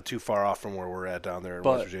that's not too far off from where we're at down there in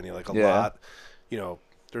But- West Virginia. Like a Yeah. lot, you know,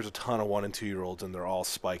 there's a ton of 1 and 2 year olds, and they're all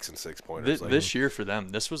spikes and 6-pointers. this year for them,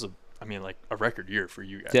 this was a record year for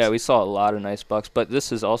you guys. yeah, we saw a lot of nice bucks. But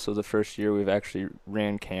this is also the first year we've actually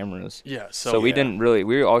ran cameras. Yeah. So we yeah. didn't really.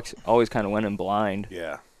 We always kind of went in blind.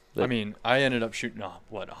 Yeah, I mean, I ended up shooting a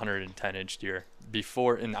 110-inch deer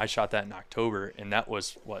before, and I shot that in October, and that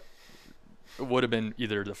was what it would have been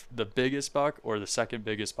either the biggest buck or the second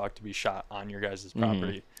biggest buck to be shot on your guys'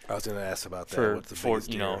 property I was going to ask about that. for What's the biggest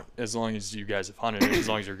you deer? know, as long as you guys have hunted it, as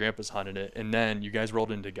long as your grandpa's hunted it, and then you guys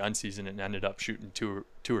rolled into gun season and ended up shooting two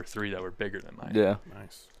or three that were bigger than mine. Yeah.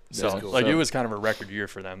 Nice. So That's cool. like it was kind of a record year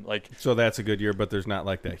for them. Like So that's a good year, but there's not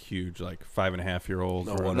like that huge like 5.5-year-old.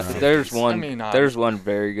 No, running no, around. There's one. I mean, there's one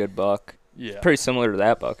very good buck. yeah, Pretty similar to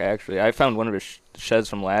that buck actually. I found one of his sheds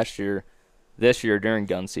from last year. This year during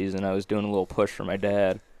gun season, I was doing a little push for my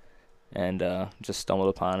dad, and just stumbled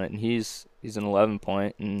upon it. And he's an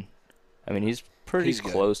 11-point, and I mean he's pretty He's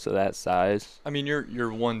good. close to that size. I mean your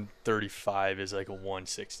 135 is like a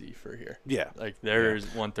 160 for here. Yeah, Like there's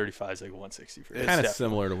 135 is like a 160 for here. Kind of It's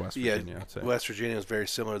similar to West yeah. Virginia, I'd say. West Virginia was very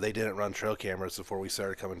similar. They didn't run trail cameras before we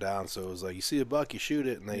started coming down, so it was like you see a buck, you shoot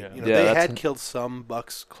it, and they, Yeah. you know, Yeah, they that's- had killed some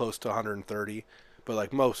bucks close to 130, but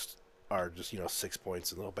like most are just 6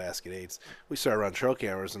 points and little basket eights. We started running trail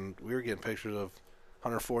cameras, and we were getting pictures of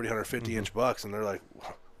 140, 150 inch bucks, and they're like,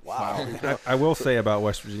 wow. I will say about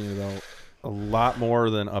West Virginia though, a lot more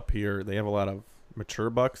than up here. They have a lot of mature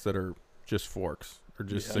bucks that are just forks. or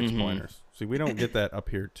just 6-pointers. See, we don't get that up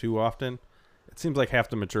here too often. It seems like half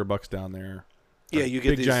the mature bucks down there. Yeah, you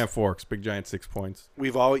get big giant forks, big giant 6 points.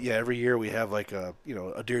 We've always every year we have like a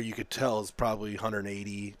deer you could tell is probably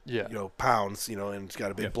 180 pounds, and it's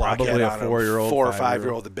got a big block head on him. 4-year-old, 4 or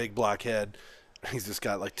 5-year-old, the big block head. He's just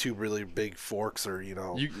got like 2 really big forks, or you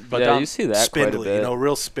see that spindly, quite a bit.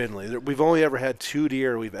 real spindly. We've only ever had 2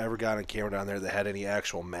 deer we've ever got on camera down there that had any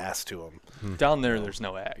actual mass to them. Down there's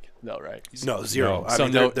no ag, though, right? No, zero.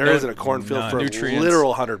 No. There isn't a cornfield for literal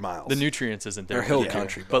 100 miles. The nutrients isn't there. They're hill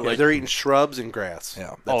country, but like they're eating shrubs and grass.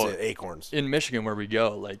 Yeah, that's it. Acorns. In Michigan, where we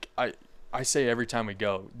go, like I say every time we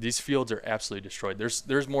go, these fields are absolutely destroyed.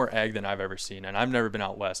 There's more ag than I've ever seen, and I've never been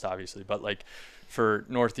out west, obviously, but like for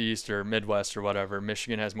Northeast or Midwest or whatever,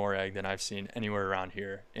 Michigan has more ag than I've seen anywhere around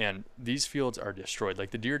here, and these fields are destroyed.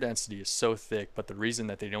 Like the deer density is so thick, but the reason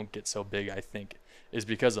that they don't get so big, I think, is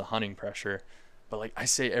because of hunting pressure. But like I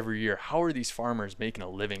say every year, how are these farmers making a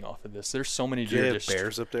living off of this? There's so many deer. Do you have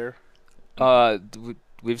bears up there?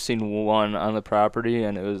 We've seen one on the property,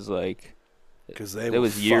 and it was like. Because it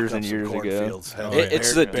was years and years ago.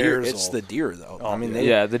 It's the deer. It's the deer, though. Oh,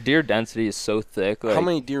 the deer density is so thick. Like, how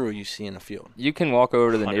many deer will you see in a field? You can walk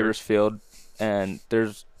over to the neighbor's field, and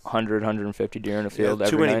there's 100, 150 deer in a field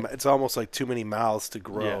every night. It's almost like too many mouths to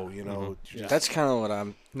grow. That's kind of what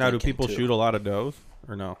I'm. Now, do people shoot a lot of does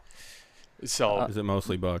or no? So is it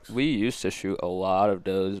mostly bucks? We used to shoot a lot of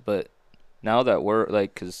does, but now that we're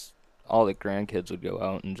like, because all the grandkids would go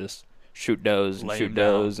out and just shoot does and shoot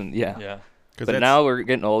does, and yeah. But now we're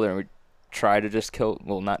getting older, and we try to just kill.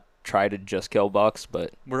 Well, not try to just kill bucks,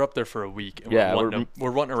 but we're up there for a week. And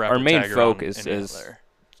we're wanting to wrap our main focus is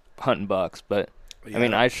hunting bucks. But I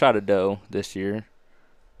mean, I shot a doe this year.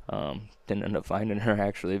 Didn't end up finding her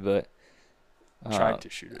actually, but tried to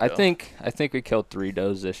shoot her. I think we killed 3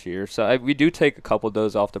 does this year. So we do take a couple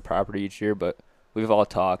does off the property each year, but we've all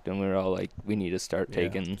talked, and we're all like, we need to start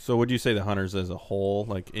taking. So would you say the hunters as a whole,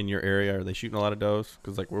 like in your area, are they shooting a lot of does?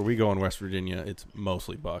 Because like where we go in West Virginia, it's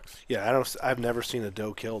mostly bucks. Yeah, I've never seen a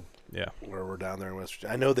doe killed. Yeah, where we're down there in West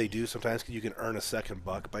Virginia, I know they do sometimes. Cause you can earn a second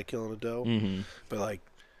buck by killing a doe. Mm-hmm. But like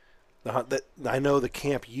I know the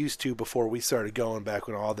camp used to before we started going back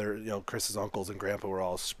when all their Chris's uncles and grandpa were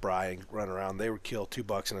all spry and running around. They would kill 2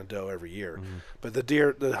 bucks and a doe every year. Mm-hmm. But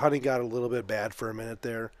the hunting got a little bit bad for a minute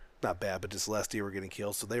there. Not bad, but just less deer were getting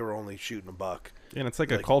killed, so they were only shooting a buck. And it's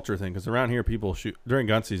like a culture thing, because around here, people shoot during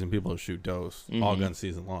gun season. People shoot does all gun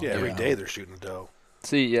season long. Yeah, every day they're shooting a doe.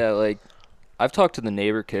 See, like I've talked to the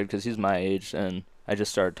neighbor kid because he's my age, and I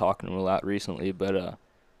just started talking to him a lot recently. But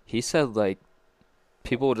he said like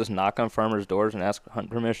people will just knock on farmers' doors and ask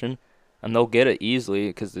hunt permission, and they'll get it easily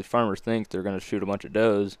because the farmers think they're going to shoot a bunch of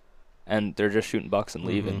does, and they're just shooting bucks and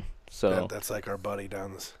leaving. So that's like our buddy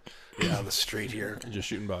down the street here. Just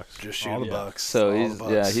shooting bucks. Just shooting all the bucks. So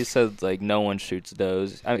he said like no one shoots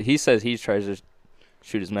does. I mean, he says he tries to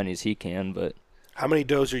shoot as many as he can, but how many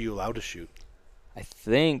does are you allowed to shoot? I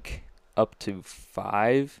think up to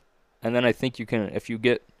 5, and then I think you can if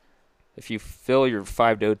you fill your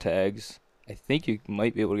 5 doe tags, I think you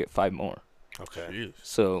might be able to get 5 more. Okay. Jeez.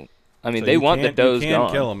 So I mean, they want the does gone. You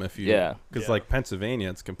can kill them if you. Yeah. Because like Pennsylvania,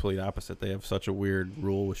 it's complete opposite. They have such a weird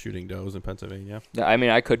rule with shooting does in Pennsylvania. Yeah, I mean,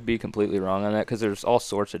 I could be completely wrong on that because there's all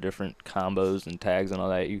sorts of different combos and tags and all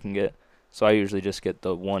that you can get. So I usually just get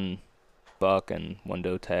the 1 buck and 1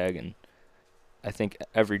 doe tag, and I think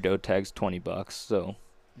every doe tag's $20. So.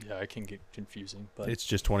 Yeah, it can get confusing, but it's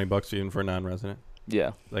just $20 even for a non-resident.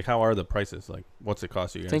 Yeah. Like, how are the prices? Like, what's it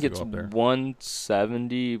cost you guys to go up there?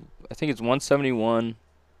 $170. I think it's $171.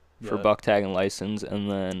 For buck tag and license,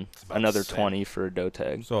 and then another 20 for a doe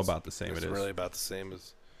tag. So about the same. It's really about the same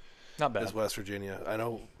as not bad as West Virginia. I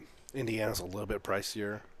know Indiana's a little bit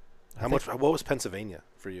pricier. What was Pennsylvania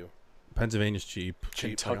for you? Pennsylvania's cheap.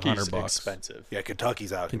 Kentucky's expensive. Yeah,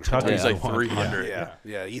 Kentucky's out. Kentucky's like $300.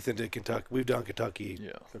 Yeah. Ethan did Kentucky. We've done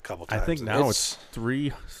Kentucky a couple times. I think now it's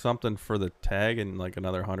 $3 something for the tag and like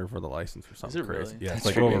another $100 for the license or something. Is it crazy? Really? Yeah, it's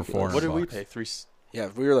like over $400. What did we pay? Yeah,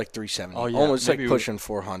 we were like $370. Oh, yeah. Almost like pushing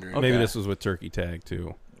 $400. Okay. Maybe this was with turkey tag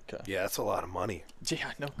too. Okay. Yeah, that's a lot of money.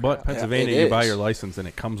 Yeah, no. But Pennsylvania, you buy your license and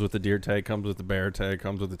it comes with the deer tag, comes with the bear tag,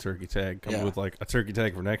 comes with the turkey tag, comes with like a turkey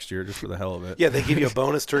tag for next year just for the hell of it. Yeah, they give you a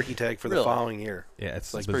bonus turkey tag for the following year. Yeah,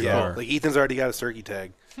 it's like bizarre. Yeah, like Ethan's already got a turkey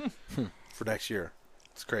tag for next year.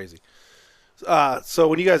 It's crazy. So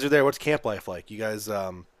when you guys are there, what's camp life like? You guys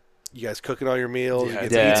cooking all your meals? You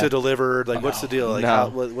get pizza delivered? Like, what's the deal?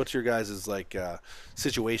 Like, what's your guys' like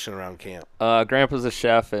situation around camp? Grandpa's a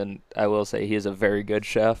chef, and I will say he is a very good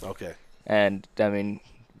chef. Okay. And I mean,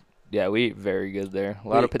 Yeah, we eat very good there. A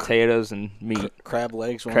lot of potatoes and meat. Crab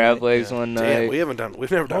legs one Crab night. legs one night. Damn,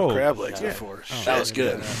 we've never done crab legs yeah. before. Oh, That was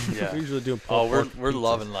good. Yeah. We usually do Oh, pork we're pizzas.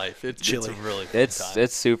 loving life. It's a Chili. really fun time.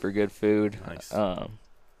 It's super good food. Nice.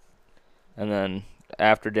 And then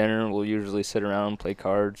after dinner, we'll usually sit around, play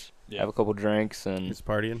cards, have a couple drinks, and Just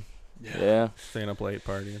partying, yeah. staying up late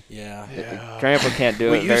partying. Yeah. Grandpa can't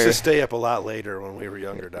do We it. used to stay up a lot later when we were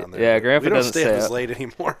younger down there. Yeah, but Grandpa we don't doesn't stay stay up as up. late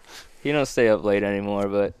anymore. He don't stay up late anymore,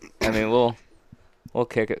 but I mean, we'll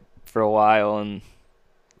kick it for a while, and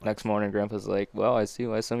next morning, Grandpa's like, "Well, I see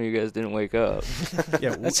why some of you guys didn't wake up."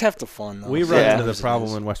 Yeah, That's half the fun, though. we run Yeah. into the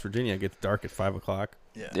problem in West Virginia. It gets dark at 5 o'clock.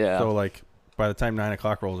 Yeah. So like by the time 9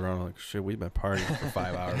 o'clock rolls around, I'm like, shit, we've been partying for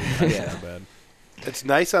 5 hours. We gotta get to bed. It's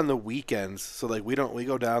nice on the weekends. So like we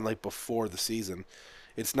go down like before the season.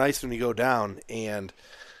 It's nice when you go down and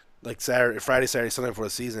like Friday, Saturday, Sunday before the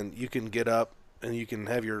season, you can get up and you can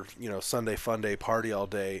have your Sunday fun day party all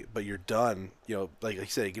day, but you're done. Like you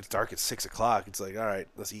said, it gets dark at 6 o'clock. It's like, all right,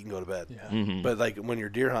 let's eat and go to bed. Yeah. Mm-hmm. But like when you're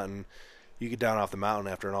deer hunting, you get down off the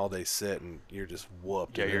mountain after an all day sit and you're just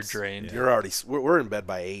whooped. Yeah, and you're drained. You're already we're in bed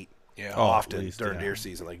by 8. Yeah. Oh, at Often least, during yeah. deer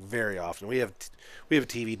season, like very often. We have a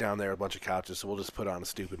TV down there, a bunch of couches, so we'll just put on a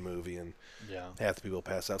stupid movie and Yeah. half the people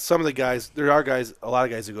pass out. Some of the guys, there are guys, a lot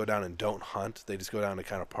of guys who go down and don't hunt. They just go down to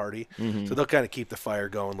kind of party. Mm-hmm. So they'll kind of keep the fire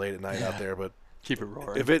going late at night out there. But Keep it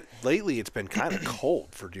roaring. lately it's been kind of cold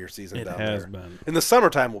for deer season It down has there. been. In the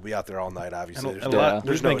summertime, we'll be out there all night. Obviously, And there's a lot, Yeah.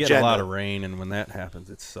 there's no been getting a lot agenda. of rain, and when that happens,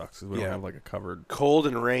 it sucks 'cause we Yeah. don't have like a covered. Cold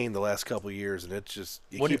and rain the last couple of years, and it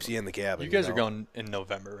What keeps do- you in the cabin. You guys know? are going in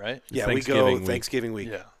November, right? Yeah, we go Thanksgiving week. Thanksgiving week.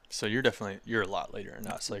 Yeah. So you're a lot later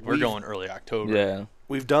than us. Like we're We've- going early October. Yeah.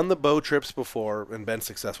 We've done the bow trips before and been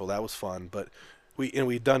successful. That was fun, but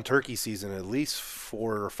we've done turkey season at least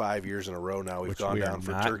 4 or 5 years in a row now. We've Which gone we are down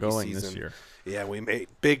for not turkey going season this year. Yeah,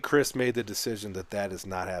 Big Chris made the decision that is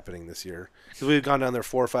not happening this year. Because we've gone down there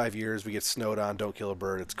 4 or 5 years. We get snowed on. Don't kill a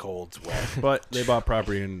bird. It's cold. It's wet. But they bought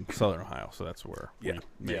property in Southern Ohio, so that's where Yeah.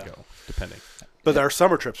 we may Yeah. go, depending. But our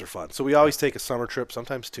summer trips are fun. So we always take a summer trip,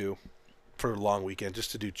 sometimes 2, for a long weekend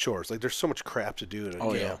just to do chores. Like there's so much crap to do at a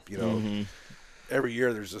Oh, yeah. camp. Mm-hmm. Every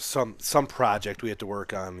year there's some project we have to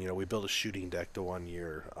work on. We built a shooting deck the one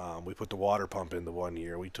year. We put the water pump in the one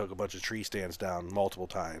year. We took a bunch of tree stands down multiple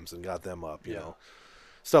times and got them up. You know,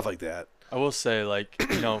 stuff like that. I will say, like,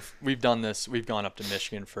 we've done this. We've gone up to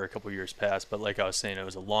Michigan for a couple years past, but like I was saying, it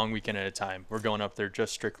was a long weekend at a time. We're going up there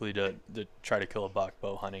just strictly to try to kill a buck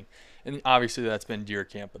bow hunting. And obviously that's been deer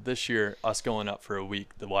camp. But this year, us going up for a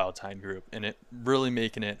week, the Wild Tine group, and it really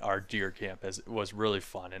making it our deer camp was really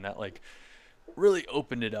fun. And that, like, really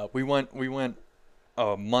opened it up. We went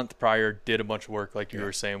a month prior, did a bunch of work, like you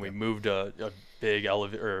were saying. We moved a big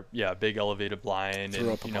elevated blind, Threw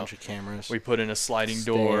and up a bunch of cameras. we put in a sliding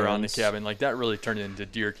door on the Stands. cabin. Like that really turned into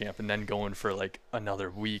deer camp, and then going for like another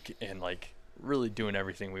week and like really doing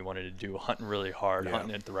everything we wanted to do, hunting really hard,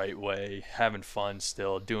 hunting it the right way, having fun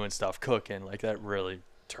still, doing stuff, cooking. Like that really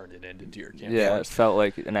turned it into deer camp. Yeah, it felt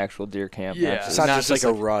like an actual deer camp. Yeah. not It's just- not just like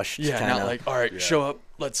a rush. Yeah, kinda, not like, all right, show up,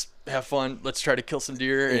 let's have fun, let's try to kill some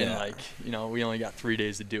deer, and Yeah. like, we only got 3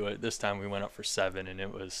 days to do it. This time we went up for 7, and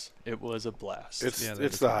it was a blast. It's Yeah, that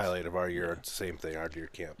it's is the nice. highlight of our year. It's the same thing, our deer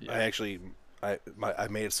camp. Yeah. I actually I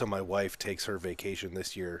made it so my wife takes her vacation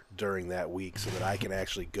this year during that week so that I can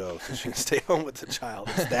actually go so she can stay home with the child.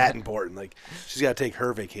 It's that important. Like she's got to take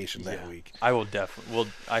her vacation that Yeah. week. I will definitely. Well,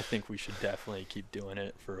 I think we should definitely keep doing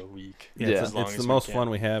it for a week. Yeah, Yeah. as long it's as the we most can. fun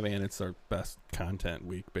we have, and it's our best content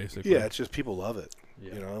week, basically. Yeah, it's just people love it.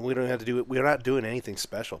 Yeah. And we don't have to do it. We're not doing anything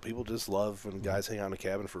special. People just love when guys hang out in a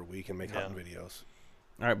cabin for a week and make Yeah. hunting videos.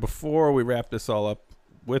 All right, before we wrap this all up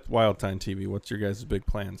with Wild Tine TV, what's your guys' big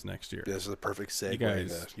plans next year? This is a perfect segue. You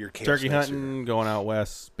guys, to your camps turkey next year. hunting, going out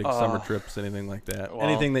west, big summer trips, anything like that?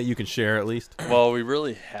 Anything that you can share at least? Well, we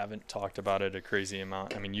really haven't talked about it a crazy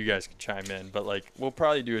amount. I mean, you guys can chime in, but like we'll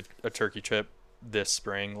probably do a turkey trip this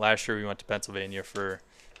spring. Last year we went to Pennsylvania for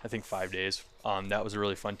I think 5 days. That was a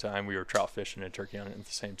really fun time. We were trout fishing and turkey hunting at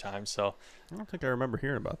the same time. So I don't think I remember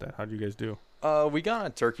hearing about that. How'd you guys do? we got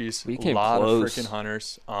on turkeys. We a came lot close. of freaking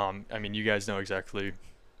hunters. I mean, you guys know exactly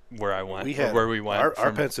where I went, We or had where we went. Our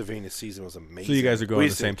from- Pennsylvania season was amazing. So you guys are going We to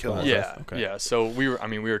the just same didn't kill spot? it. Yeah, Okay. yeah. So we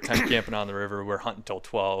were tent camping on the river. We're hunting till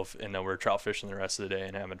 12, and then we're trout fishing the rest of the day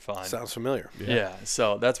and having fun. Sounds familiar. Yeah.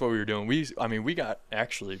 So that's what we were doing. We got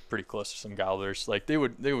actually pretty close to some gobblers. Like they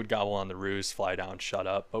would gobble on the roost, fly down, shut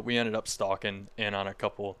up. But we ended up stalking in on a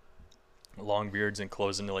couple long beards and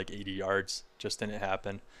closing to like 80 yards. Just didn't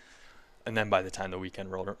happen. And then by the time the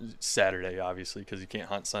weekend rolled, Saturday obviously because you can't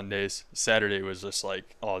hunt Sundays. Saturday was just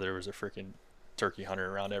like, oh, there was a freaking turkey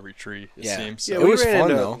hunter around every tree. It Yeah. seems. Yeah, So. It was fun,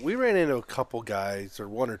 though. We ran into a couple guys, or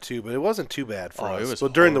one or two, but it wasn't too bad for us. It was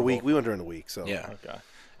But during the horrible. week, we went during the week. So Yeah. Okay.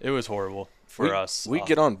 It was horrible for us. We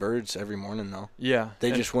get on birds every morning, though. Yeah. They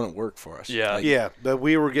and- just wouldn't work for us. Yeah. Like, yeah, but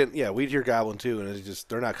we were getting we'd hear gobbling too, and it's just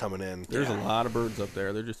they're not coming in. There's a lot of birds up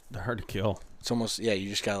there. They're hard to kill. It's almost, you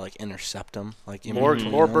just got to, like, intercept them. Like, in More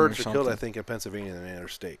between more them birds or are killed, I something. think, in Pennsylvania than any other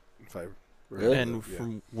state. If I Really? And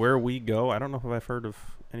from where we go, I don't know if I've heard of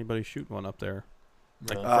anybody shooting one up there.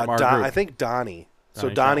 Like Really? from our group. I think Donnie. So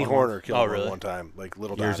Donnie Donnie shot one Horner once? killed Oh, one really? one time, like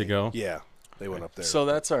little Years Donnie. ago? Yeah, they went up there. So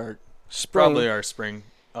that's our Spring. probably our spring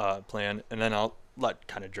plan, and then I'll let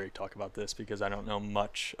kind of Drake talk about this because I don't know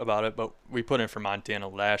much about it. But we put in for Montana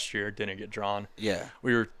last year, didn't get drawn. Yeah.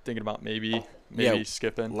 We were thinking about maybe Yeah.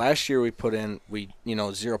 skipping. Last year we put in,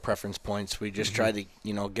 0 preference points. We just tried to,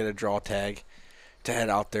 get a draw tag to head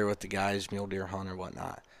out there with the guys, mule deer hunt or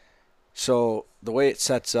whatnot. So the way it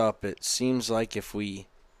sets up, it seems like if we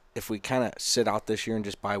kind of sit out this year and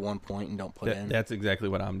just buy 1 point and don't put in. That's exactly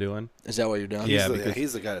what I'm doing. Is that what you're doing? Yeah, he's, because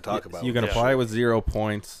he's the guy to talk about. You can Yeah. apply with 0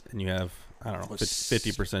 points, and you have, I don't know, What's-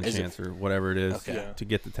 50% is it- chance or whatever it is Okay. Yeah. to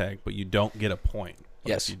get the tag, but you don't get a point. But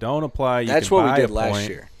Yes. if you don't apply, you That's can what buy we did a last point.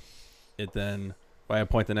 year. It then buy a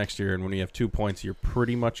point the next year, and when you have 2 points, you're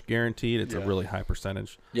pretty much guaranteed. It's a Yeah. really high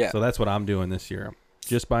percentage. Yeah. So that's what I'm doing this year.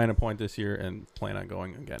 Just buying a point this year and plan on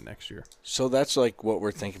going again next year. So that's like what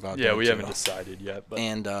we're thinking about. Yeah, doing we too. haven't decided yet, but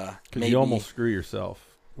And Because maybe you almost screw yourself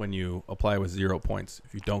when you apply with 0 points.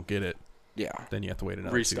 If you don't get it, yeah. then you have to wait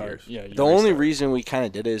another 2 restart. years. Yeah, you The only restart. reason we kind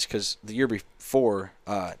of did it is because the year before,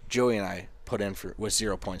 Joey and I put in with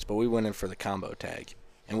 0 points, but we went in for the combo tag,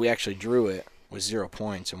 and we actually drew it with 0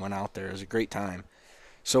 points and went out there. It was a great time.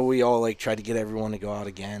 So we all tried to get everyone to go out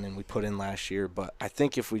again, and we put in last year. But I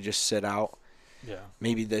think if we just sit out, Yeah.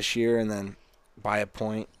 maybe this year and then buy a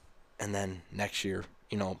point, and then next year,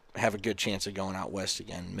 have a good chance of going out west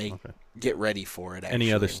again. Get ready for it.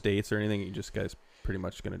 Any other actually. states or anything? You just guys pretty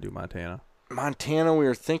much going to do Montana? Montana, we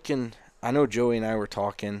were thinking. I know Joey and I were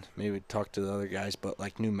talking. Maybe we'd talk to the other guys, but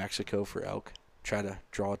like New Mexico for elk. Try to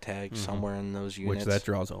draw a tag somewhere in those units. Which that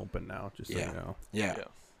draw's open now, just so Yeah. you know. Yeah. Yeah.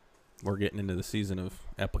 We're getting into the season of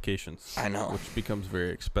applications. I know. Which becomes very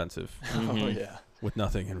expensive Oh yeah. with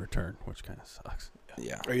nothing in return, which kind of sucks.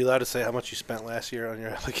 Yeah. Are you allowed to say how much you spent last year on your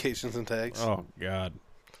applications and tags? Oh, God.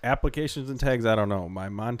 Applications and tags, I don't know. My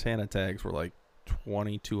Montana tags were like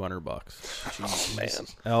 $2,200. Jeez. Man.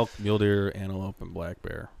 Elk, mule deer, antelope, and black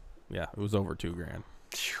bear. Yeah, it was over $2,000. And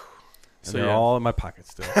So, they're yeah. all in my pocket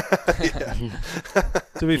still.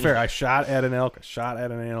 To be fair, I shot at an elk, I shot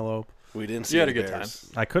at an antelope. We didn't see You had any a good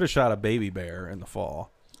bears. I could have shot a baby bear in the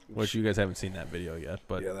fall, which you guys haven't seen that video yet,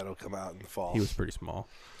 but Yeah, that'll come out in the fall. he was pretty small.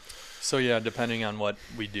 So yeah, depending on what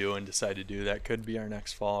we do and decide to do, that could be our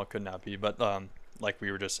next fall, could not be. But like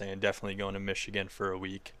we were just saying, definitely going to Michigan for a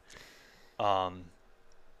week. Are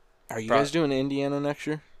you Pro- guys doing Indiana next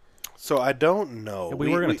year? So I don't know. Yeah, we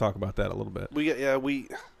were going to talk about that a little bit.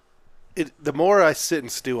 The more I sit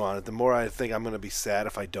and stew on it, the more I think I'm going to be sad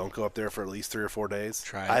if I don't go up there for at least 3 or 4 days.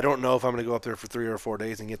 Try it. I don't know if I'm going to go up there for 3 or 4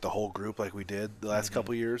 days and get the whole group like we did the last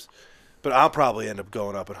couple years, but I'll probably end up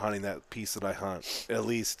going up and hunting that piece that I hunt at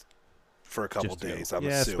least for a couple Just do. days. I'm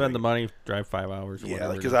yeah, assuming. spend the money, drive 5 hours or Yeah,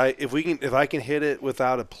 whatever. because if I can hit it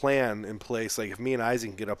without a plan in place, like if me and Isaac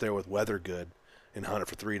can get up there with weather good and hunt it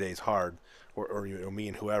for 3 days hard, or me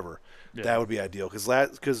and whoever, that would be ideal.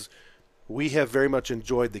 Because we have very much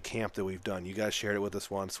enjoyed the camp that we've done. You guys shared it with us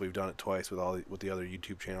once. We've done it twice with the other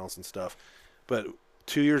YouTube channels and stuff. But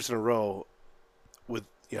 2 years in a row,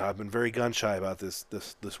 I've been very gun shy about this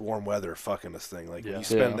warm weather fucking this thing. Like when you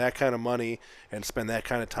spend that kind of money and spend that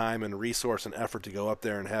kind of time and resource and effort to go up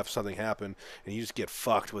there and have something happen, and you just get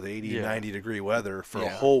fucked with 80, 90 degree weather for a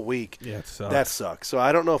whole week. Yeah, it sucks. That sucks. So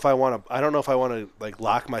I don't know if I want to like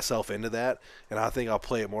lock myself into that, and I think I'll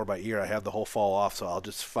play it more by ear. I have the whole fall off, so I'll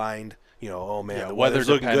just find. Oh man, the weather's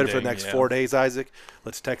looking good for the next 4 days, Isaac.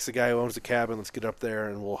 Let's text the guy who owns the cabin. Let's get up there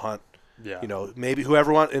and we'll hunt. Yeah. Maybe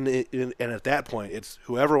whoever wants, and at that point, it's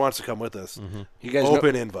whoever wants to come with us. Mm-hmm. You guys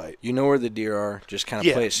Open invite. You know where the deer are. Just kind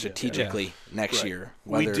of play it strategically next Right. year.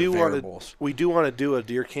 We Weather do variables. want to do a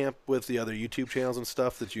deer camp with the other YouTube channels and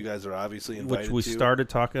stuff that you guys are obviously invited Which we to. started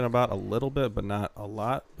talking about a little bit, but not a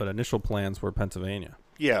lot. But initial plans were Pennsylvania.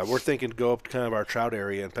 Yeah, we're thinking to go up to kind of our trout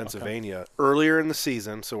area in Pennsylvania earlier in the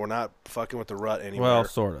season, so we're not fucking with the rut anymore. Well,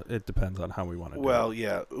 sort of. It depends on how we want to do it. Well,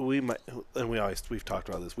 yeah, we might, and we've talked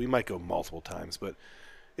about this. We might go multiple times, but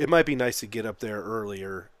it might be nice to get up there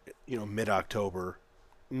earlier, mid-October,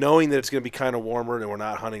 knowing that it's going to be kind of warmer and we're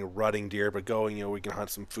not hunting rutting deer, but going, we can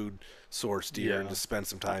hunt some food source deer and just spend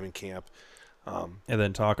some time in camp. And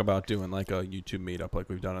then talk about doing like a YouTube meetup like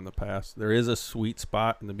we've done in the past. There is a sweet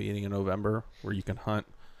spot in the beginning of November where you can hunt,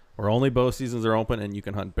 where only bow seasons are open, and you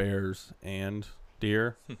can hunt bears and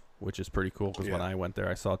deer, which is pretty cool because when I went there,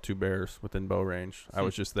 I saw 2 bears within bow range. I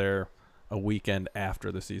was just there a weekend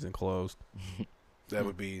after the season closed. That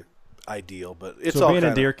would be ideal, but it's so all being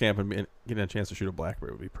in deer camp and getting a chance to shoot a black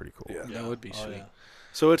bear would be pretty cool. Yeah, that would be sweet. Yeah.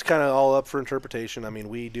 So it's kind of all up for interpretation. I mean,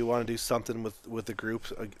 we do want to do something with the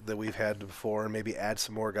groups that we've had before, and maybe add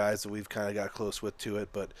some more guys that we've kind of got close with to it.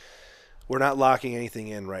 But we're not locking anything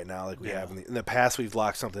in right now like we have in the past. We've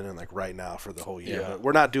locked something in like right now for the whole year. But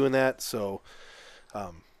we're not doing that, so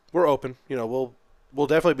we're open. You know, we'll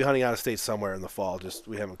definitely be hunting out of state somewhere in the fall. Just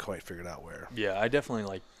we haven't quite figured out where. Yeah, I definitely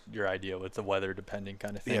like your idea with the weather depending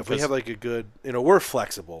kind of thing. Yeah, if we have like a good, we're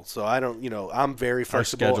flexible. So I don't, I'm very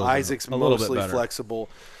flexible. Isaac's mostly flexible.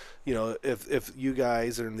 If you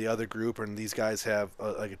guys are in the other group and these guys have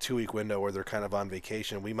like a 2-week window where they're kind of on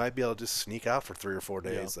vacation, we might be able to just sneak out for 3 or 4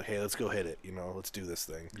 days. Like, hey, let's go hit it. Let's do this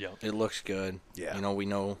thing. Yeah, it looks good. Yeah, we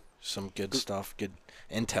know some good stuff, good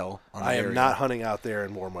intel. I am not hunting out there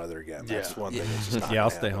in warm weather again. That's one thing. That's just not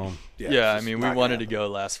I'll stay home. Yeah, I mean, we wanted to go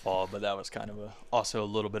last fall, but that was kind of also a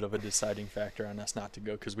little bit of a deciding factor on us not to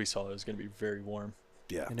go because we saw it was going to be very warm.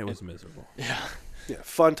 Yeah, and it was miserable. Yeah. Yeah,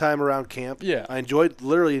 fun time around camp. Yeah, I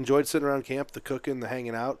literally enjoyed sitting around camp, the cooking, the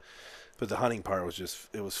hanging out. But the hunting part was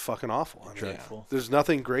it was fucking awful. Dreadful. There's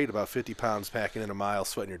nothing great about 50 pounds packing in a mile,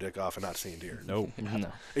 sweating your dick off, and not seeing deer. Nope.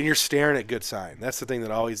 No. And you're staring at good sign. That's the thing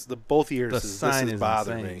that always, both years, this is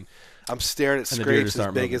bothering me. I'm staring at scrapes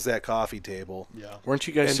as big as that coffee table. Yeah. Weren't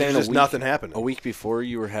you guys and saying there's nothing happening? A week before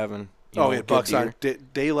you were having we had bucks on,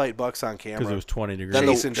 daylight bucks on camera. Because it was 20 degrees. Then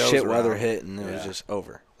the Chasing does shit weather around. hit, and it was just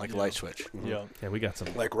over, like a light switch. Yeah. Yeah, we got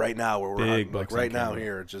some. Like right now where we're big hunting, like bucks on right now camera.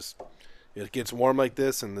 here, it gets warm like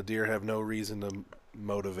this, and the deer have no reason to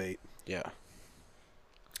motivate. Yeah.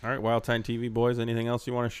 All right, Wild Tine TV boys, anything else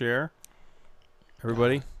you want to share?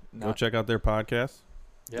 Everybody, go check out their podcast.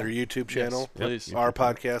 Yeah. Their YouTube channel. Yes, please. Our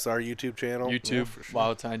podcast, our YouTube channel. YouTube, for sure.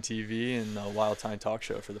 Wild Tine TV, and the Wild Tine Talk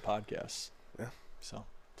Show for the podcast. Yeah. So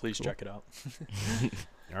please check it out.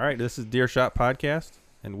 All right, this is Deer Shot Podcast,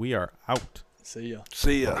 and we are out. See ya.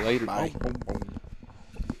 See ya. Later. Bye. Boom, boom, boom.